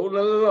is a whole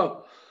nother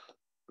law.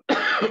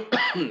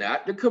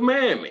 Not the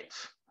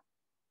commandments.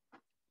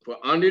 For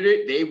under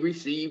it they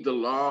received the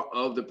law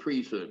of the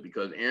priesthood,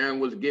 because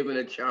Aaron was given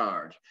a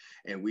charge.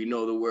 And we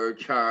know the word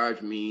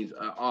charge means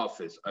an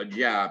office, a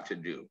job to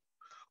do.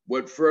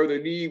 What further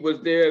need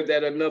was there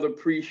that another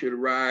priest should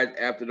rise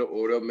after the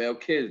order of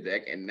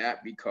Melchizedek and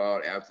not be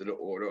called after the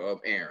order of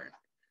Aaron?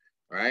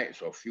 All right,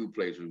 so a few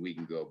places we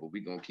can go, but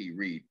we're going to keep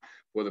reading.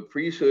 For the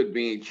priesthood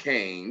being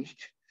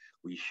changed,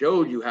 we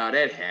showed you how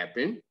that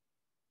happened,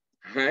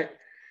 right?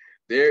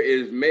 There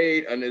is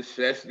made a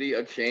necessity,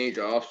 a change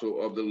also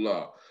of the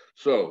law.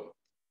 So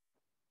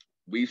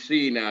we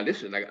see now,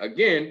 this is like,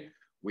 again,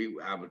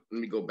 let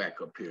me go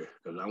back up here,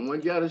 because I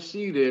want y'all to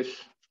see this.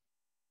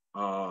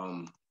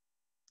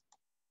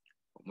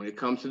 When it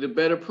comes to the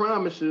better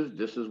promises,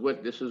 this is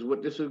what this is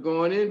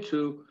going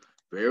into.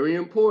 Very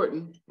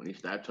important when you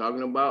start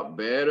talking about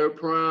better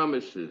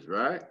promises,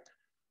 right?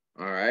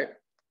 All right.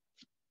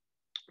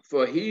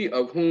 For he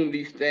of whom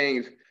these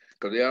things,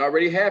 because they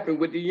already happened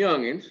with the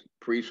youngins,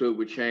 priesthood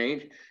would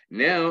change.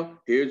 Now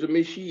here's a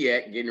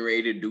Mashiach getting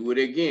ready to do it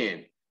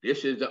again.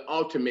 This is the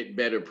ultimate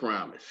better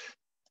promise.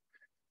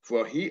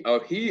 For he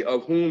of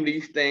whom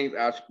these things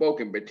are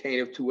spoken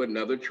pertaineth to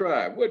another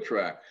tribe. What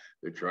tribe?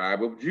 The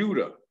tribe of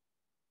Judah,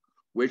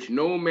 which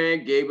no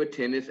man gave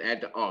attendance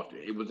at the altar.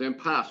 It was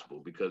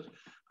impossible, because,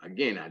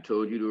 again, I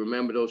told you to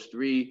remember those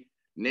three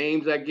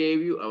names I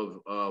gave you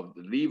of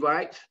the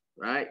Levites,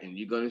 right? And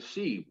you're going to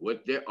see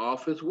what their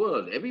office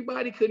was.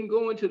 Everybody couldn't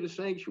go into the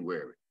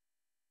sanctuary.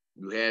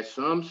 You had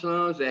some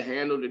sons that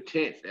handled the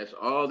tents. That's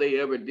all they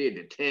ever did,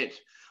 the tents,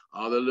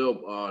 all the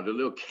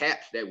little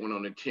caps that went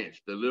on the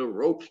tents, the little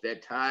ropes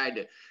that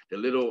tied the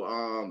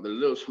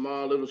little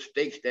small little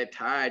stakes that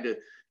tied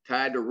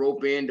the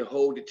rope in to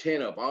hold the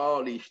tent up,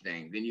 all these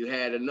things. Then you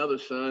had another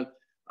son,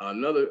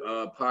 another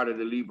part of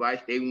the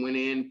Levites, they went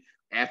in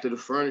after the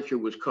furniture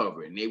was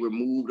covered, and they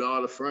removed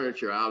all the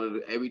furniture out of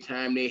every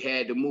time they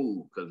had to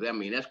move, because I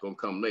mean, that's going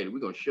to come later. We're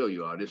going to show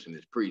you all this in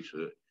this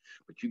priesthood.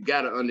 But you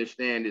got to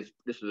understand this.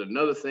 This is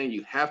another thing.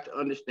 You have to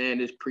understand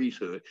this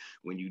priesthood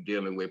when you're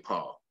dealing with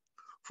Paul.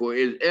 For it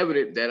is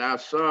evident that our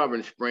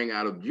sovereign sprang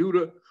out of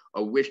Judah,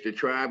 of which the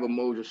tribe of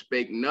Moses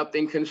spake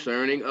nothing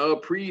concerning a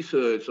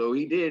priesthood. So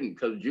he didn't,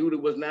 because Judah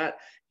was not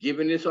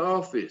given this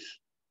office.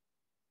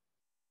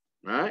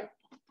 Right?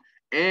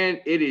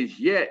 And it is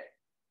yet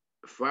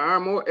far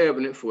more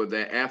evident for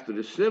that after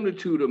the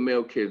similitude of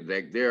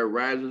Melchizedek, there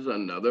arises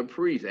another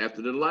priest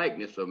after the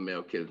likeness of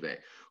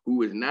Melchizedek,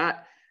 who is made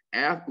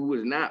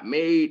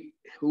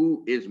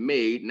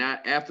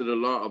not after the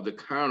law of the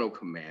carnal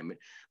commandment,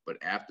 but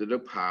after the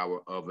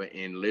power of an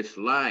endless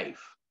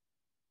life.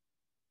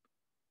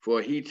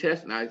 For he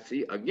tests, now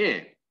see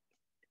again,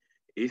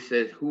 he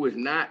says, who is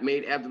not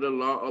made after the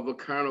law of a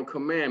carnal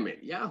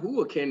commandment.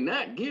 Yahuwah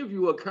cannot give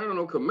you a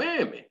carnal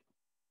commandment.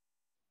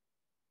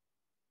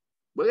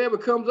 Whatever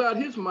comes out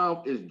his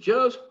mouth is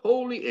just,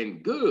 holy,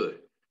 and good.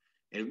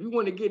 And if you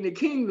want to get in the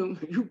kingdom,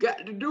 you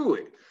got to do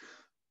it.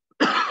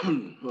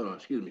 Hold on,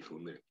 excuse me for a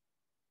minute.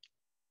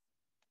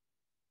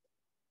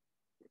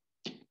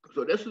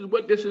 So this is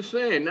what this is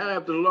saying, not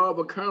after the law of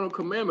a carnal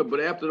commandment,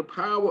 but after the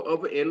power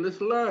of an endless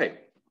life.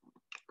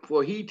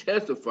 For he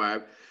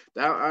testified,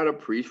 thou art a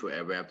priest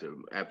forever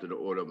after the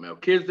order of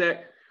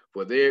Melchizedek.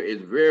 For there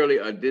is verily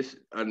a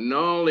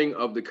annulling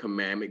of the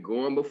commandment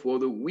going before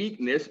the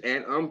weakness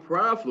and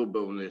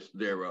unprofitableness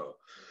thereof.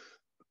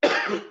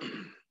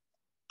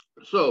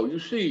 So you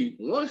see,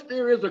 once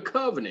there is a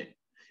covenant,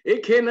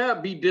 it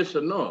cannot be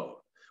disannulled.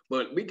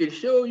 But we can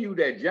show you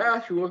that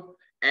Joshua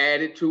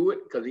added to it,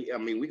 because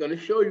we're going to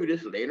show you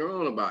this later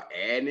on about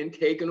adding and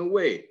taking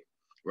away,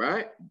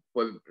 right?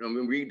 But I'm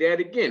going to read that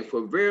again.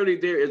 For verily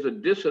there is a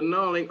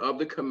disannulling of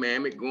the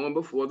commandment going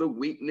before the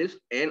weakness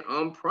and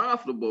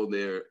unprofitable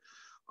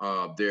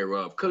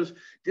thereof. Because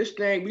this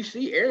thing, we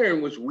see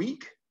Aaron was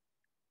weak,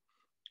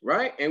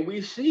 right? And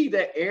we see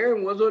that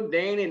Aaron was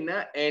ordained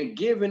and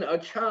given a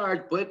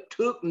charge, but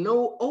took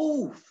no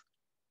oath.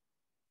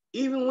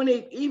 Even when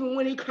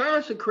he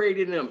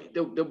consecrated them,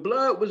 the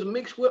blood was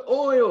mixed with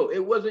oil. It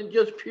wasn't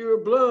just pure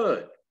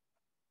blood.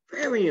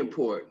 Very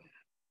important.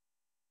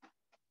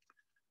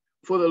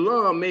 For the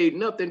law made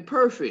nothing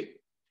perfect.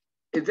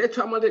 Is that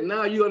talking about it?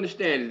 Now you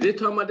understand. Is this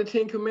talking about the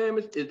 10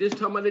 Commandments? Is this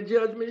talking about the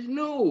judgments?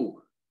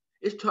 No.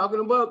 It's talking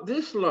about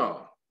this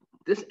law,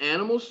 this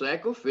animal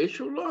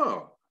sacrificial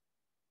law.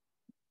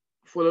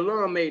 For the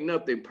law made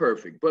nothing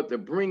perfect, but the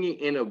bringing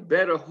in a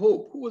better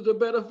hope. Who was a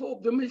better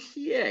hope? The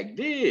Mashiach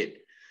did,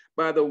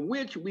 by the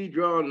which we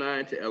draw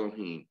nigh to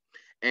Elohim.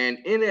 And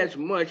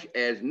inasmuch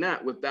as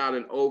not without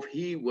an oath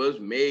he was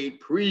made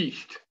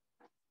priest.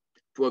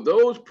 For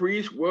those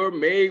priests were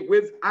made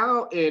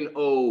without an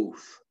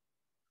oath.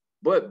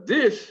 But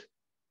this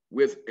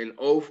with an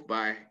oath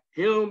by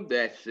him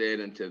that said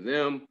unto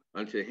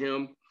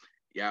him,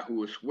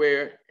 Yahuwah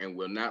swear and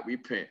will not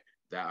repent.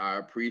 Thou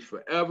art a priest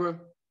forever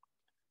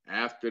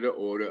after the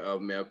order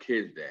of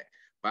Melchizedek.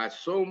 By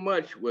so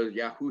much was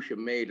Yahusha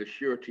made a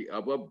surety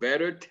of a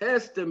better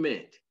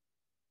testament.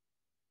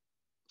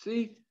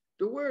 See,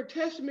 the word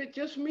testament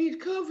just means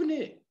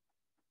covenant.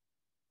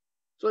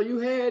 So you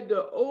had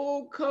the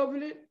old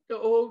covenant, the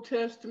Old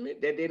Testament,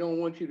 that they don't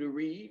want you to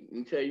read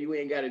and tell you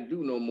ain't got to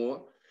do no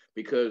more,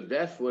 because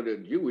that's for the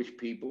Jewish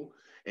people.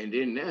 And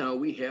then now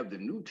we have the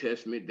New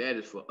Testament that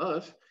is for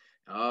us.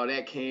 All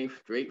that came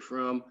straight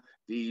from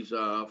these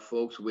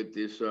folks with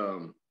this,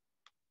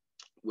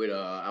 we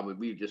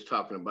were just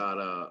talking about,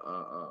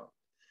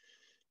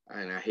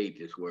 and I hate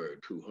this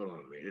word too. Hold on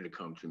a minute, it'll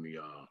come to me.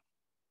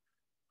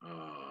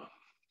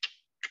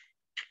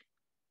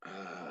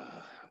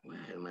 Why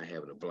am I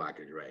having a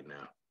blockage right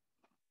now?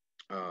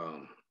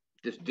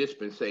 This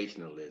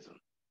dispensationalism.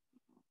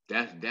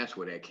 That's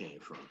where that came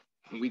from.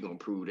 We're gonna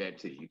prove that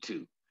to you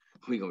too.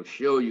 We're gonna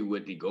show you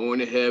what the going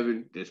to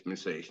heaven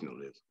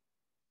dispensationalism.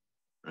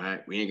 All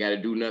right, we ain't gotta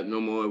do nothing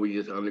no more. We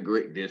just under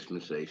great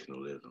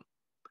dispensationalism.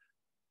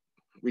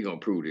 We're gonna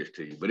prove this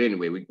to you. But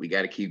anyway, we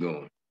gotta keep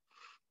going.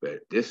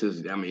 But this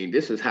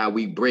is how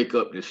we break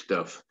up this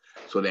stuff,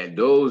 so that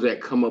those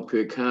that come up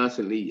here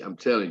constantly, I'm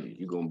telling you,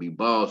 you're gonna be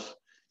boss.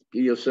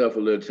 Give yourself a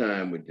little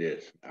time with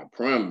this. I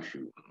promise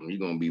you, you're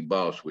gonna be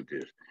boss with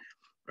this,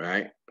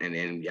 right? And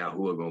then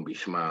Yahuwah gonna be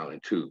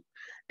smiling too.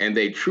 And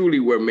they truly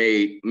were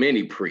made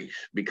many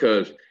priests,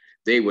 because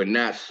they were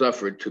not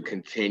suffered to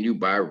continue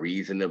by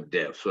reason of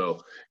death.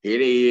 So here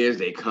they is,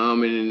 they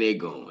coming and they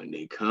going,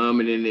 they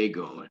coming and they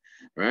going,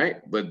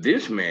 right? But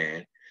this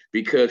man,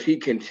 because he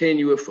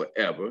continueth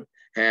forever,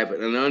 have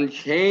an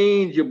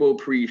unchangeable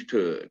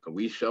priesthood.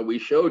 We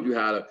showed you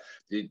how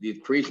the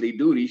priestly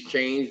duties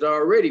changed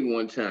already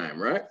one time,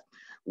 right?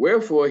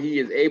 Wherefore he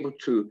is able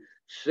to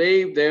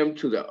save them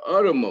to the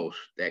uttermost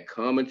that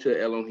come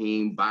into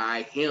Elohim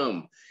by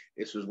him.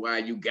 This is why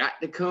you got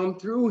to come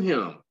through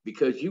him,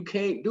 because you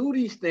can't do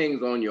these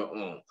things on your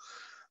own.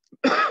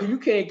 You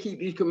can't keep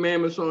these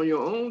commandments on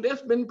your own.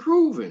 That's been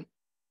proven.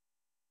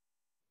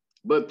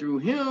 But through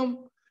him,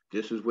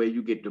 This is where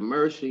you get the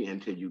mercy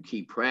until you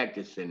keep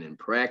practicing and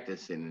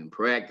practicing and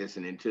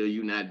practicing until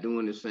you're not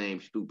doing the same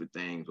stupid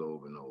things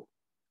over and over.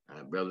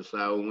 Brother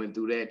Saul went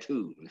through that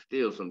too, and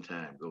still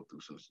sometimes go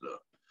through some stuff.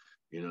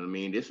 You know what I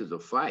mean? This is a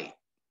fight.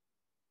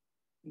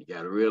 You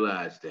got to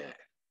realize that.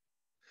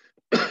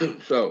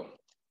 So,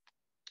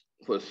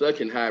 for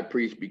such an high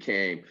priest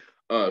became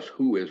us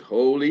who is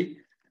holy,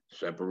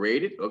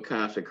 separated or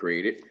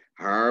consecrated,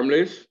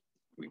 harmless.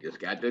 We just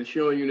got done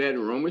showing you that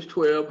in Romans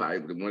 12,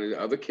 one of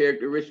the other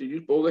characteristics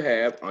you're supposed to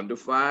have,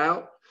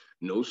 undefiled,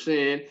 no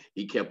sin.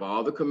 He kept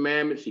all the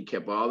commandments. He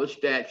kept all the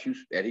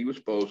statutes that he was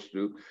supposed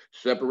to,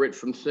 separate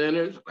from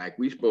sinners, like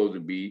we supposed to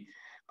be,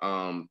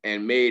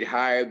 and made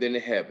higher than the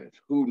heavens,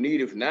 who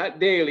needeth not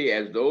daily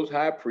as those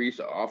high priests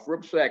to offer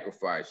up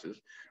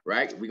sacrifices,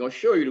 right? We're going to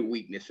show you the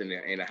weakness in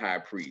the high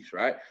priest,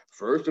 right?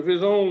 First of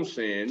his own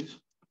sins,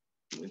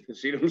 you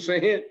see what I'm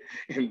saying?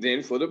 And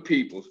then for the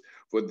people's.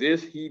 For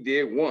this he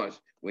did once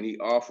when he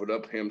offered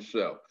up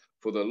himself.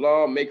 For the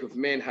law maketh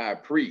men high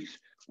priests,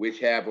 which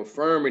have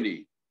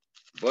infirmity.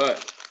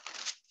 But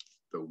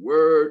the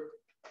word,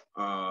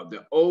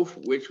 the oath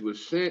which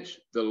was since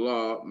the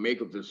law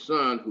maketh the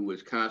Son who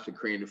is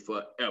consecrated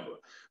forever.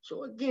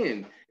 So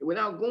again,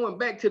 without going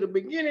back to the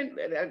beginning,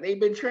 they've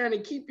been trying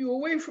to keep you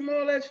away from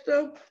all that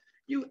stuff.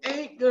 You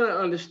ain't gonna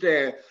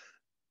understand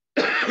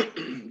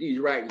these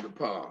writings of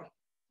Paul.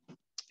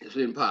 It's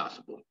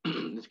impossible.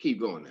 Let's keep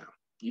going now.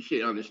 You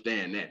should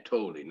understand that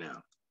totally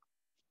now.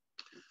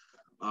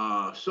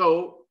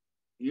 So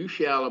you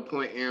shall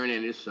appoint Aaron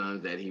and his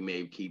sons that he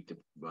may keep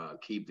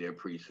their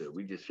priesthood.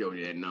 We just showed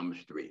you that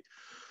Numbers 3.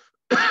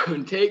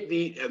 And take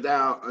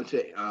thou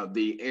unto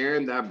the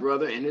Aaron thy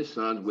brother and his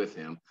sons with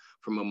him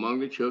from among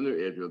the children of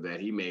Israel, that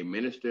he may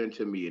minister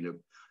unto me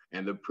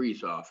and the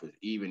priest's office,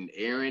 even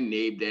Aaron,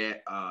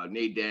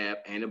 Nadab,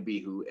 and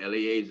Abihu,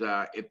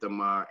 Eleazar,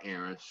 Ithamar,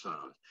 Aaron's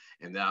sons.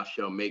 And thou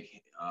shalt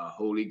make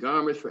holy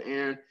garments for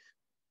Aaron,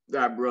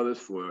 thy brothers,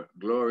 for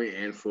glory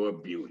and for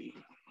beauty.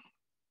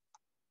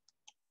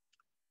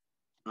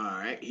 All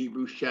right,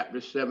 Hebrews chapter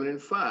 7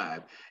 and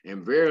 5.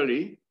 And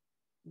verily,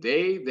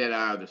 they that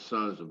are the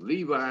sons of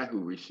Levi,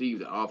 who receive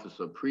the office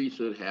of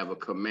priesthood, have a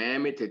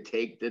commandment to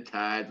take the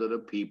tithes of the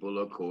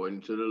people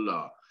according to the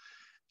law,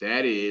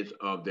 that is,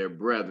 of their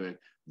brethren,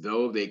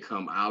 though they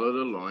come out of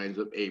the loins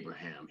of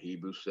Abraham.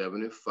 Hebrews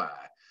 7 and 5.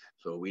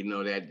 So we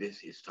know that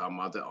this is talking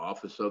about the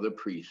office of the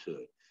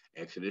priesthood.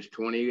 Exodus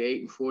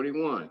 28 and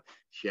 41,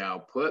 shall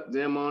put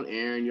them on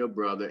Aaron your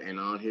brother and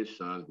on his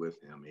sons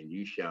with him, and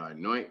you shall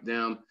anoint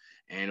them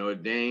and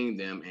ordain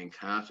them and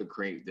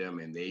consecrate them,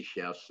 and they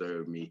shall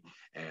serve me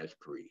as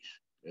priests.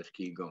 Let's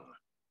keep going.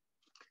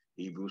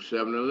 Hebrews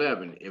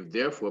 7:11, if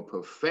therefore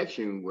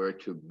perfection were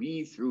to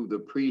be through the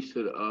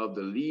priesthood of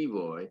the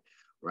Levi,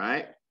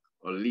 right?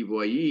 Or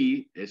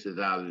Levi, this is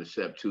out of the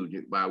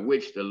Septuagint, by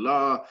which the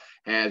law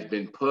has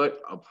been put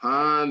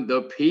upon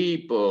the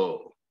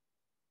people.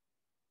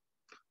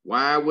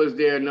 Why was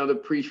there another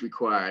priest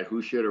required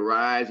who should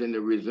arise in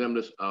the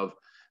resemblance of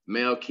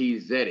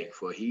Melchizedek?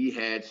 For he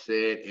had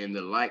said, in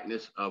the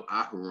likeness of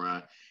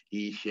Aharon,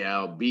 he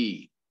shall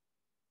be.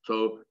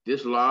 So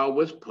this law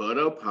was put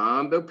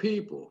upon the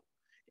people.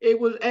 It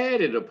was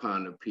added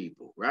upon the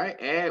people, right?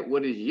 Add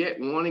what is yet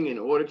wanting in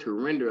order to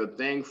render a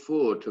thing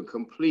full, to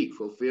complete,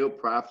 fulfill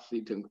prophecy,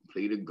 to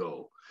complete a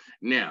goal.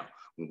 Now,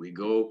 when we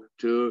go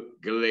to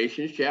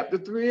Galatians chapter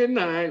 3 and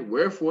 9,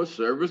 wherefore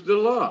servest the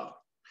law?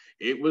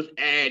 It was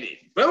added.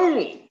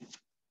 Boom.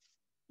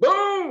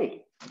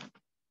 Boom.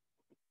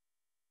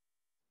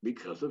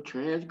 Because of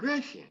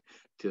transgression,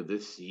 till the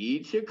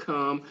seed should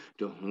come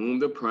to whom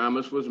the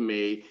promise was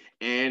made,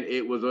 and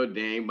it was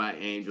ordained by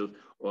angels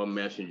or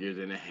messengers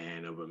in the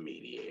hand of a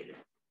mediator.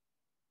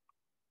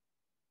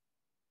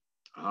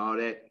 All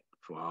that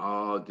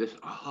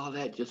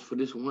just for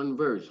this one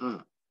verse, huh?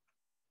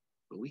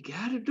 But we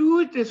got to do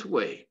it this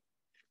way,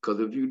 because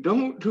if you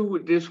don't do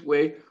it this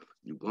way,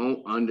 you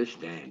won't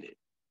understand it.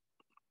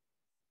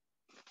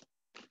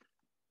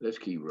 Let's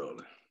keep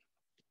rolling.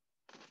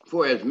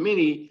 For as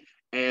many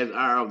as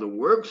are of the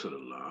works of the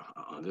law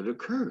are under the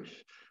curse.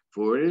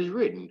 For it is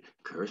written,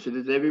 cursed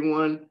is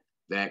everyone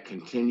that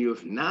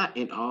continueth not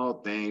in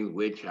all things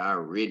which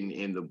are written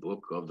in the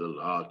book of the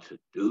law to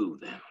do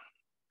them.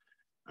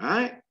 All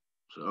right?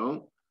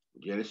 So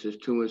Genesis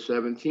 2 and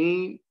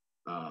 17,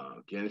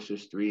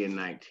 Genesis 3 and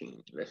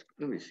 19.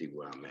 Let me see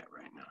where I'm at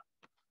right now.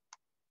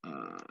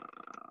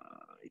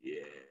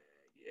 Yeah,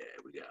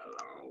 we got a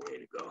long way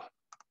to go.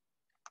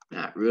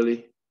 Not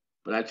really,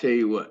 but I tell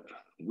you what,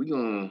 we're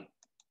gonna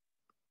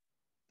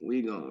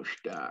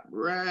stop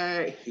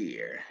right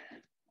here.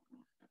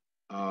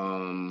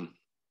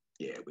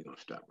 Yeah, we're gonna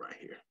stop right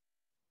here.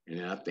 And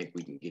then I think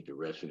we can get the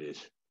rest of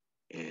this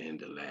in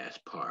the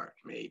last part,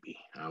 maybe.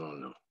 I don't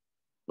know.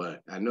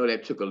 But I know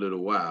that took a little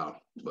while,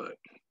 but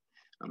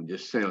I'm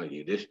just telling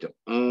you, this is the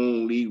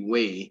only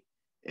way.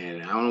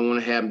 And I don't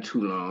want to have them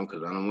too long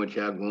because I don't want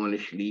y'all going to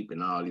sleep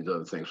and all these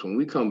other things. So when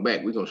we come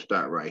back, we're gonna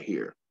start right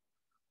here.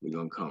 We're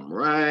going to come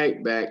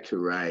right back to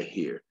right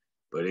here.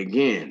 But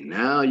again,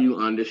 now you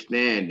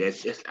understand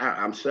that's just,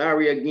 I'm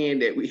sorry again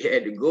that we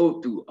had to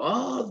go through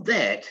all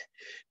that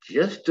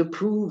just to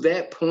prove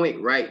that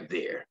point right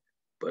there.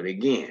 But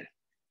again,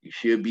 you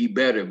should be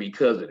better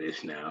because of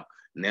this now.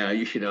 Now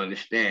you should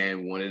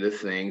understand one of the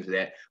things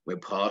that when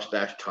Paul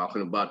starts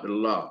talking about the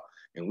law,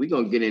 and we're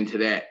going to get into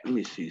that. Let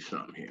me see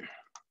something here.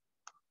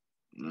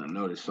 I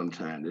notice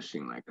sometimes this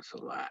seems like it's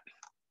a lot,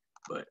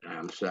 but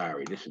I'm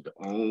sorry. This is the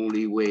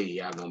only way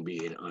y'all going to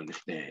be able to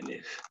understand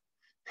this.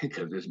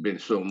 Because there's been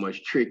so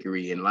much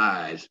trickery and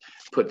lies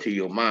put to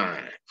your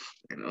mind.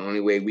 And the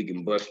only way we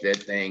can bust that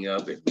thing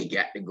up is we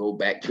got to go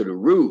back to the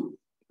root.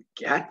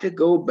 We got to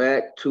go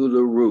back to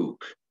the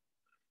root.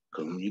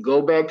 Because when you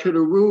go back to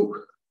the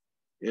root,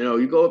 you know,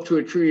 you go up to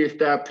a tree and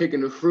start picking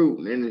the fruit.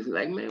 And then it's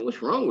like, man,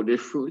 what's wrong with this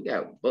fruit? It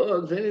got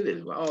bugs in it.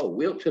 It's all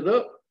wilted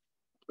up.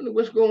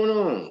 What's going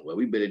on? Well,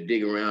 we better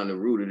dig around the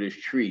root of this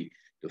tree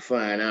to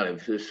find out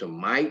if there's some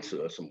mites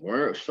or some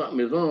worms, something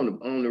is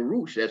on the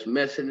roots that's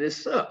messing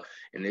this up.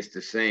 And it's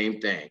the same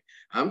thing.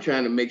 I'm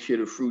trying to make sure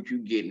the fruit you're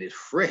getting is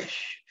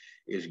fresh,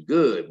 is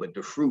good, but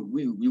the fruit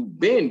you've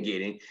been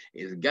getting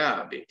is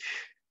garbage.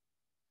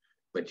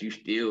 But you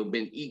still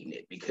been eating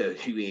it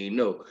because you ain't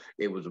know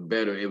it was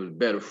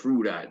better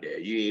fruit out there.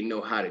 You ain't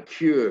know how to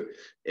cure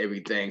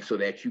everything so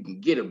that you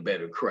can get a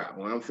better crop.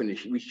 Well, I'm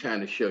finished. We're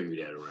trying to show you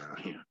that around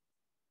here.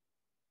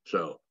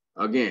 So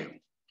again,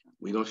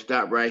 we're going to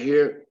stop right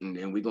here, and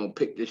then we're going to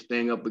pick this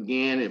thing up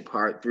again in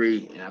part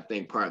 3, and I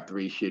think part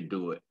 3 should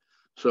do it.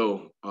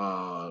 So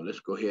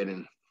let's go ahead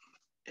and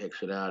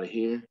exit out of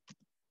here.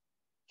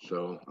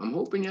 So I'm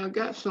hoping y'all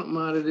got something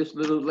out of this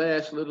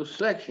last little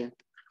section.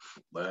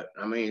 But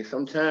I mean,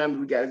 sometimes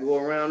we got to go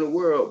around the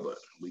world, but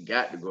we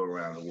got to go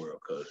around the world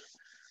because,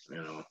 you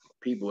know,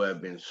 people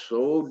have been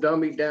so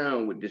dummied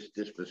down with this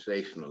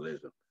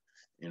dispensationalism.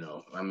 You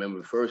know, I remember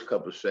the first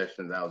couple of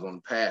sessions I was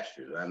on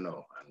pastures. I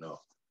know.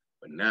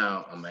 But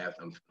now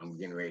I'm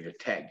getting ready to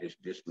attack this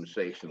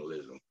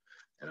dispensationalism,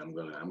 and I'm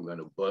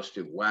gonna bust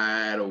it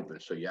wide open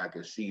so y'all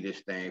can see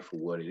this thing for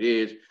what it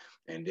is.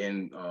 And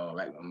then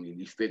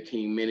these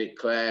 15-minute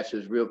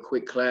classes, real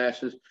quick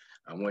classes,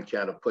 I want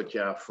y'all to put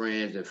y'all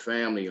friends and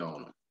family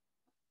on them.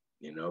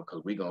 You know,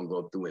 because we're gonna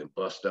go through and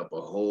bust up a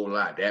whole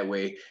lot. That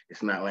way,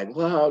 it's not like,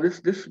 wow,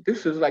 this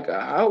is like an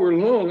hour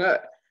long.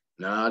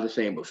 No, this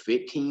ain't but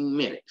 15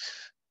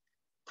 minutes.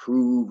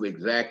 Prove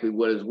exactly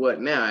what is what.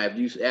 Now,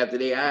 after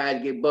their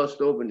eyes get bust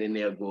open, then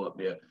they'll go up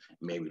there and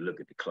maybe look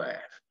at the class.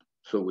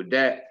 So with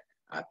that,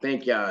 I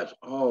thank y'all as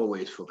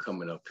always for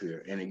coming up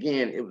here. And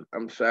again,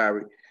 I'm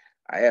sorry.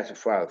 I asked the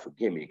Father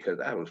forgive me because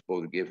I was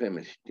supposed to give him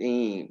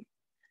esteem.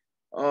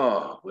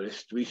 Oh, but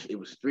it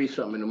was 3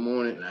 something in the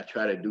morning, and I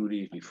try to do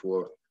these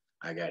before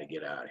I got to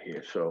get out of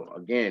here. So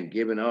again,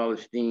 giving all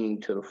esteem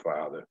to the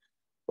Father.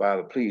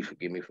 Father, please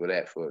forgive me for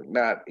that, for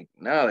not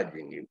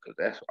acknowledging you, because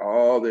that's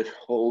all this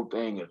whole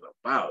thing is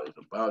about. It's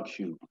about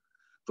you.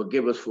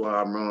 Forgive us for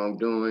our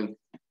wrongdoing.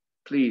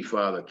 Please,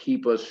 Father,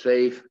 keep us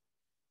safe.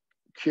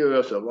 Cure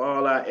us of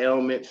all our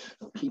ailments.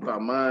 Keep our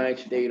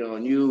minds stayed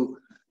on you.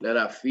 Let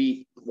our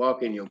feet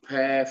walk in your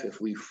path. If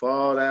we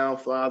fall down,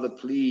 Father,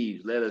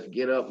 please let us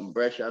get up and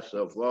brush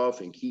ourselves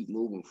off and keep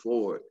moving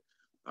forward.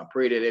 I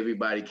pray that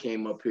everybody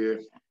came up here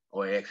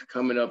or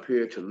coming up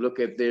here to look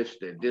at this,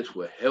 that this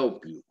will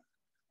help you.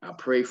 I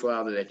pray,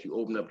 Father, that you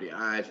open up their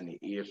eyes and their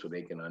ears so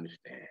they can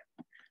understand.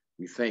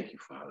 We thank you,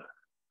 Father,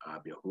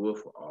 Yahuwah,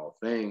 for all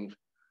things.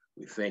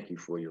 We thank you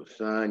for your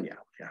son,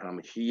 Yahweh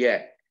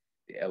HaMashiach,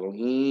 the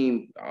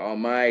Elohim, the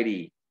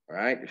Almighty,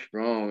 right? The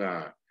strong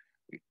arm.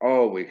 We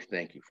always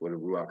thank you for the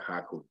Ruach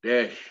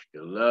HaKodesh,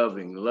 the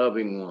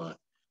loving one,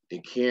 the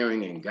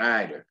caring and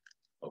guider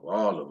of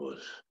all of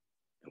us.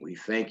 And we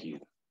thank you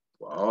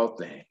for all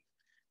things.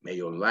 May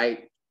your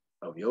light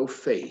of your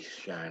face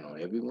shine on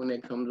everyone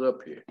that comes up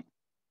here.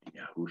 In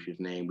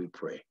Yahushua's name we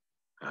pray.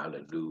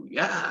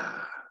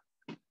 Hallelujah.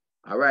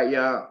 All right,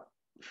 y'all.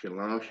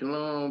 Shalom,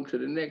 shalom to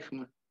the next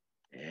one.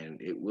 And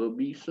it will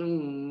be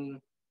soon.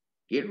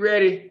 Get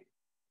ready.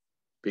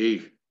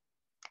 Peace.